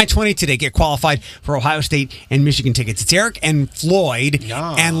 Okay, 9:20 today. Get qualified for Ohio State and Michigan tickets. It's Eric and Floyd.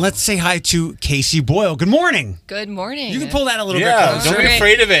 Yeah. And let's say hi to Casey Boyle. Good morning. Good morning. You can pull that a little bit Yeah, closer. don't be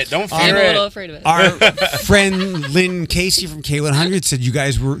afraid of it. Don't fear I'm it. a little afraid of it. Our friend Lynn Casey from K100 said you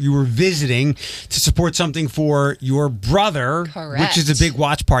guys were visiting to support something for your brother, Correct. which is a big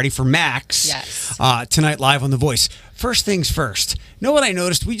watch party for Max. Yes. Tonight live on The Voice. First things first. Know what I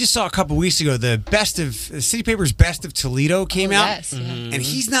noticed? We just saw a couple weeks ago the City Paper's Best of Toledo came out, Yes. and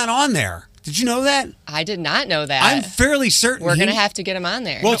he's not on there. Did you know that? I did not know that. I'm fairly certain We're going to have to get him on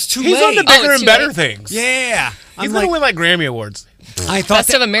there. Well, it's too He's late. on the bigger it's and too better late. things. Yeah. He's I'm going to win like Grammy Awards. I thought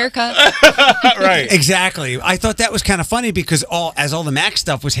Best of America. Right. Exactly. I thought that was kind of funny because as all the Max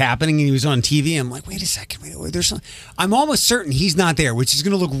stuff was happening and he was on TV, I'm like, wait a second, wait, there's some. I'm almost certain he's not there, which is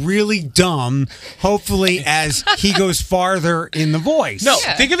going to look really dumb. Hopefully, as he goes farther in The Voice. No,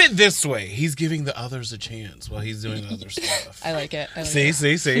 Yeah. think of it this way. He's giving the others a chance while he's doing other stuff. I like it. See.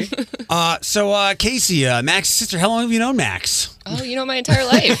 So, Casey, Max's sister, how long have you known Max? Oh, you know my entire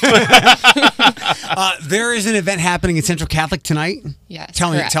life. There is an event happening at Central Catholic tonight. Yes,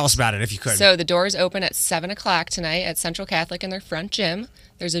 Tell correct. us about it if you could. So the doors open at 7 o'clock tonight at Central Catholic in their front gym.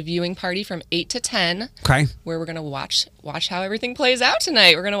 There's a viewing party from 8 to 10 okay. where we're going to watch how everything plays out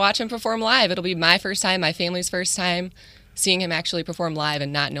tonight. We're going to watch him perform live. It'll be my first time, my family's first time seeing him actually perform live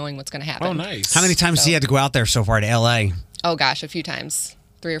and not knowing what's going to happen. Oh, nice. How many times has he had to go out there so far to L.A.? Oh, gosh, a few times.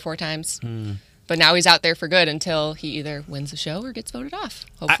 3 or 4 times. But now he's out there for good until he either wins the show or gets voted off.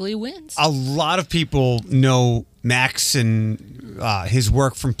 Hopefully he wins. A lot of people know Max and his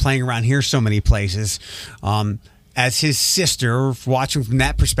work from playing around here so many places. As his sister, watching from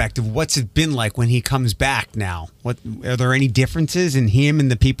that perspective, what's it been like when he comes back now? Are there any differences in him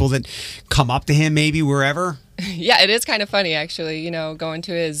and the people that come up to him maybe wherever? Yeah, it is kind of funny, actually, going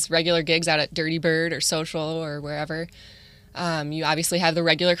to his regular gigs out at Dirty Bird or Social or wherever. You obviously have the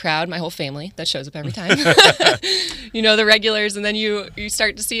regular crowd, my whole family, that shows up every time. The regulars, and then you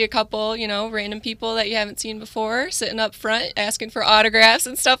start to see a couple, random people that you haven't seen before sitting up front asking for autographs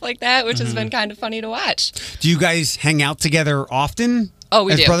and stuff like that, which has been kind of funny to watch. Do you guys hang out together often? Oh,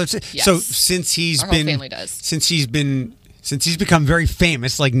 we as do. Brothers? Yes. So since he's Our been whole family does. Since he's become very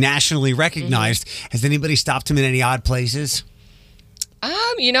famous, like nationally recognized, has anybody stopped him in any odd places?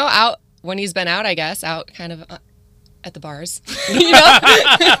 Out when he's been out, I guess, out kind of at the bars.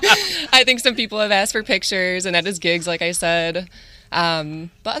 I think some people have asked for pictures and at his gigs, like I said. But other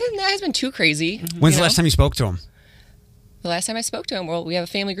than that, it hasn't been too crazy. When's the last time you spoke to him? The last time I spoke to him, well, we have a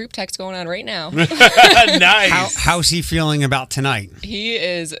family group text going on right now. Nice. How's he feeling about tonight? He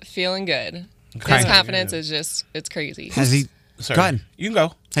is feeling good. Okay. His confidence is just, it's crazy. Has he? Sorry. Go ahead. You can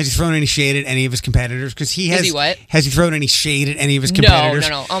go. Has he thrown any shade at any of his competitors? Because he has. Is he what? Has he thrown any shade at any of his competitors?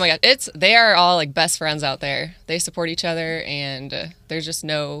 No. Oh my God. They are all like best friends out there. They support each other, and there's just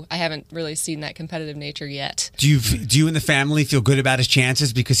I haven't really seen that competitive nature yet. Do you and the family feel good about his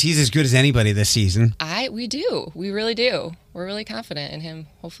chances? Because he's as good as anybody this season. We do. We really do. We're really confident in him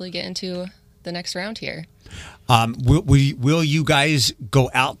hopefully getting to the next round here. Will you guys go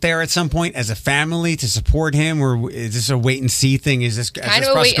out there at some point as a family to support him, or is this a wait and see thing? Is this Kind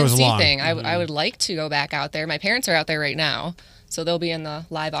of a wait and see thing. I would like to go back out there. My parents are out there right now, so they'll be in the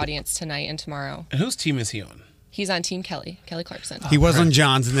live audience tonight and tomorrow. And whose team is he on? He's on Team Kelly Clarkson. He was on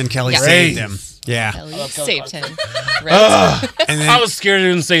John's, and then Kelly saved him. Yeah. Kelly saved him. And then, I was scared to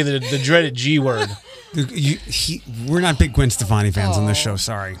even say the dreaded G word. We're not big Gwen Stefani fans on this show.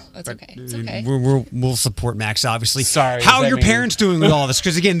 Sorry. That's okay. It's okay. We'll support Max, obviously. Sorry. How are your parents doing with all this?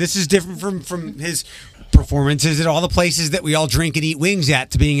 Because, again, this is different from his performances at all the places that we all drink and eat wings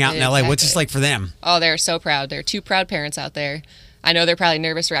at to being out in LA. What's this like for them? Oh, they're so proud. They're two proud parents out there. I know they're probably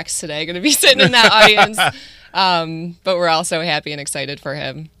nervous wrecks today, going to be sitting in that audience. But we're all so happy and excited for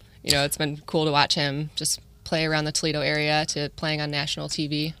him. You know, it's been cool to watch him just play around the Toledo area to playing on national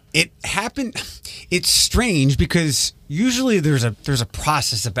TV. It happened. It's strange because usually there's a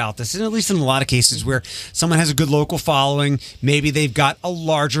process about this, and at least in a lot of cases where someone has a good local following, maybe they've got a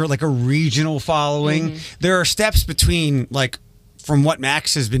larger, like a regional following. There are steps between, like, from what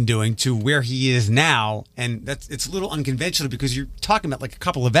Max has been doing to where he is now, and it's a little unconventional because you're talking about like a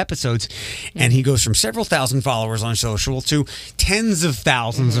couple of episodes, and he goes from several thousand followers on social to tens of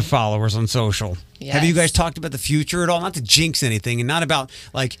thousands of followers on social. Yes. Have you guys talked about the future at all? Not to jinx anything, and not about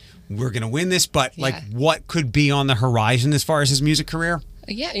like we're going to win this, but like what could be on the horizon as far as his music career?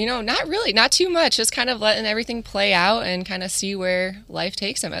 Yeah, you know, not really, not too much. Just kind of letting everything play out and kind of see where life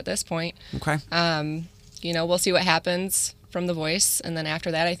takes him at this point. Okay. You know, we'll see what happens from The Voice, and then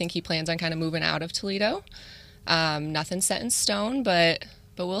after that I think he plans on kind of moving out of Toledo. Nothing set in stone, but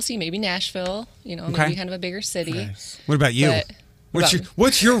we'll see. Maybe Nashville, you know, maybe kind of a bigger city. Nice. What about you?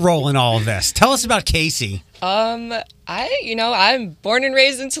 What's your role in all of this? Tell us about Casey. I'm born and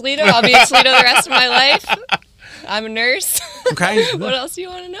raised in Toledo. I'll be in Toledo the rest of my life. I'm a nurse. Okay. What else do you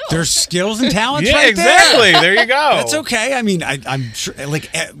want to know? There's skills and talents Yeah, right exactly. There you go. That's okay. I mean, I'm sure,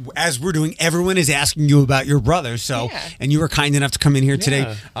 like, as we're doing, everyone is asking you about your brother. So, and you were kind enough to come in here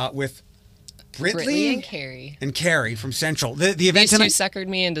today with Britley and Carrie. Carrie from Central. The event These two tonight. suckered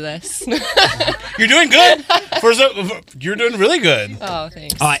me into this. You're doing good. You're doing really good. Oh,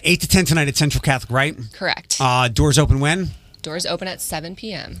 thanks. 8 to 10 tonight at Central Catholic, right? Correct. Doors open when? Doors open at 7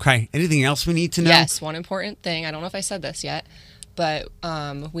 p.m. Okay. Anything else we need to know? Yes, one important thing. I don't know if I said this yet, but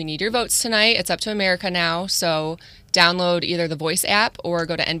we need your votes tonight. It's up to America now, so download either the Voice app or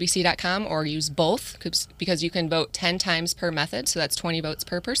go to NBC.com or use both because you can vote 10 times per method, so that's 20 votes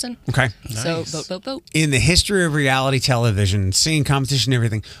per person. Okay. So vote. In the history of reality television, singing competition,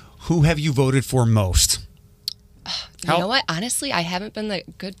 everything, who have you voted for most? You know what? Honestly, I haven't been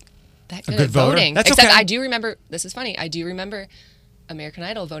that good at voter? voting. That's Except okay. I do remember, this is funny, I do remember American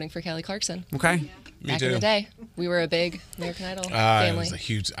Idol voting for Kelly Clarkson. Okay. Back in the day. We were a big American Idol It family. was a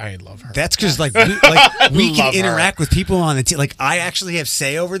huge. I love her. That's because we can interact with people on the team. Like, I actually have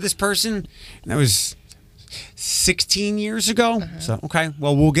say over this person. That was 16 years ago. So, okay.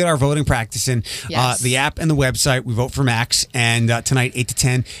 Well, we'll get our voting practice in. Yes. The app and the website. We vote for Max. And tonight, 8 to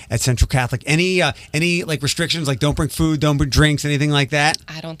 10 at Central Catholic. Any like restrictions, like don't bring food, don't bring drinks, anything like that?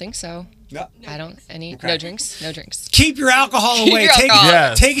 I don't think so. No. I don't. No drinks. No drinks. Keep your alcohol Keep away. your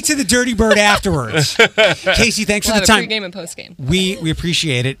alcohol. Take it to the Dirty Bird afterwards. Casey, thanks We'll for the have time. a pre-game and post-game. We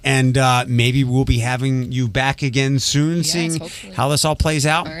appreciate it, and maybe we'll be having you back again soon, seeing hopefully. how this all plays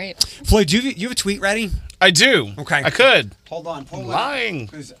out. All right. Floyd, do you have a tweet ready? I do. Okay. I could. Hold on. Lying.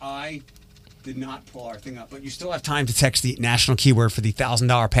 Because I did not pull our thing up, but you still have time to text the national keyword for the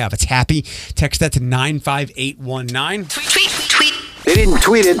 $1,000 payoff. It's happy. Text that to 95819. Tweet. They didn't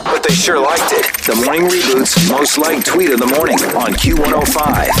tweet it, but they sure liked it. The Morning Reboot's most liked tweet of the morning on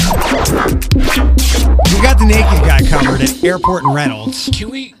Q105. We got the naked guy covered at Airport and Reynolds. Can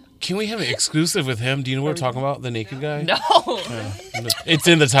we have an exclusive with him? Do you know what we're talking about? The naked guy? No. It's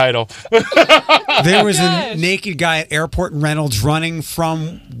in the title. There was a naked guy at Airport and Reynolds running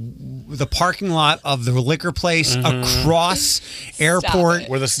from the parking lot of the liquor place across Airport.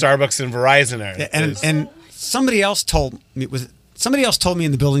 Where the Starbucks and Verizon are. And somebody else told me, somebody else told me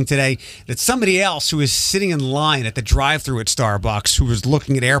in the building today that somebody else who was sitting in line at the drive-thru at Starbucks, who was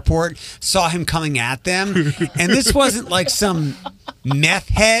looking at Airport, saw him coming at them. And this wasn't like some meth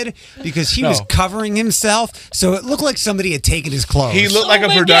head, because he was covering himself, so it looked like somebody had taken his clothes. He looked like a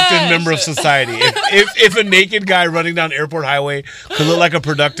productive member of society. If a naked guy running down Airport Highway could look like a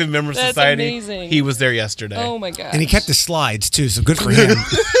productive member of society, amazing. He was there yesterday. Oh my god! And he kept the slides too, so good for him.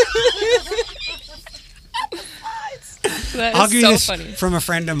 That I'll is give you so this funny. from a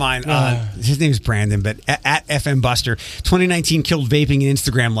friend of mine. His name is Brandon, but at FM Buster, 2019 killed vaping and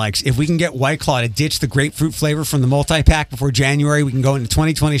Instagram likes. If we can get White Claw to ditch the grapefruit flavor from the multi-pack before January, we can go into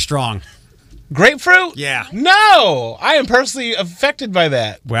 2020 strong. Grapefruit? Yeah. No, I am personally affected by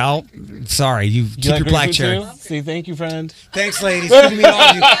that. Well, sorry. You keep like your black grapefruit cherry. too? See, thank you, friend. Thanks, ladies. Good to meet all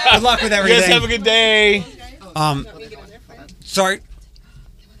of you. Good luck with You everything. guys have a good day. Sorry.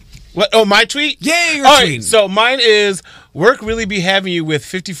 What? Oh, my tweet? Yeah, your All tweet. right, so mine is, work really be having you with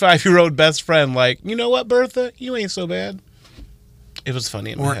 55-year-old best friend. Like, you know what, Bertha? You ain't so bad. It was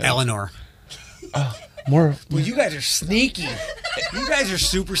funny. Or Eleanor. More. Well, you guys are sneaky. You guys are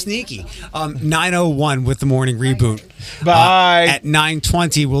super sneaky. 9:01 with the morning reboot. Bye. At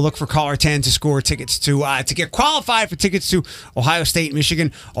 9:20, we'll look for caller 10 to score tickets to get qualified for tickets to Ohio State,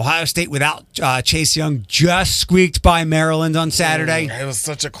 Michigan. Ohio State without Chase Young just squeaked by Maryland on Saturday. It was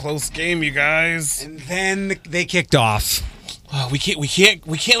such a close game, you guys. And then they kicked off. Oh, we can't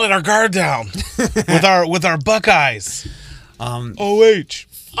let our guard down with our Buckeyes. OH.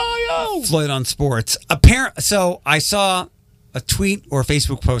 Floyd on Sports. So I saw a tweet or a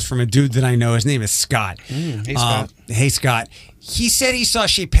Facebook post from a dude that I know. His name is Scott. Hey, Scott. Hey, Scott. He said he saw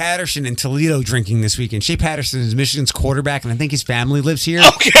Shea Patterson in Toledo drinking this weekend. Shea Patterson is Michigan's quarterback, and I think his family lives here.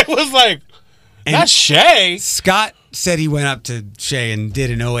 Okay, I was like, not Shea. Scott said he went up to Shea and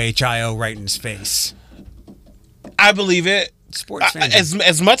did an OHIO right in his face. I believe it. Sports fans.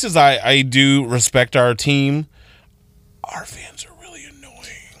 As much as I do respect our team, our fans are really annoying.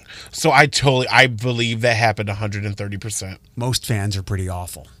 So I believe that happened 130%. Most fans are pretty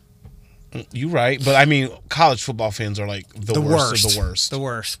awful. You're right, but I mean, college football fans are like the worst of the worst. The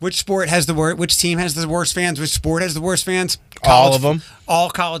worst. Which sport has the worst? Which team has the worst fans? Which sport has the worst fans? All of them. All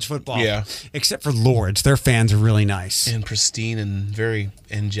college football. Yeah. Except for Lords. Their fans are really nice. And pristine and very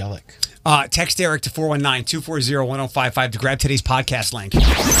angelic. Text Eric to 419-240-1055 to grab today's podcast link.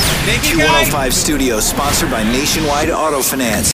 Thank you, guys. Q105 Studios, sponsored by Nationwide Auto Finance.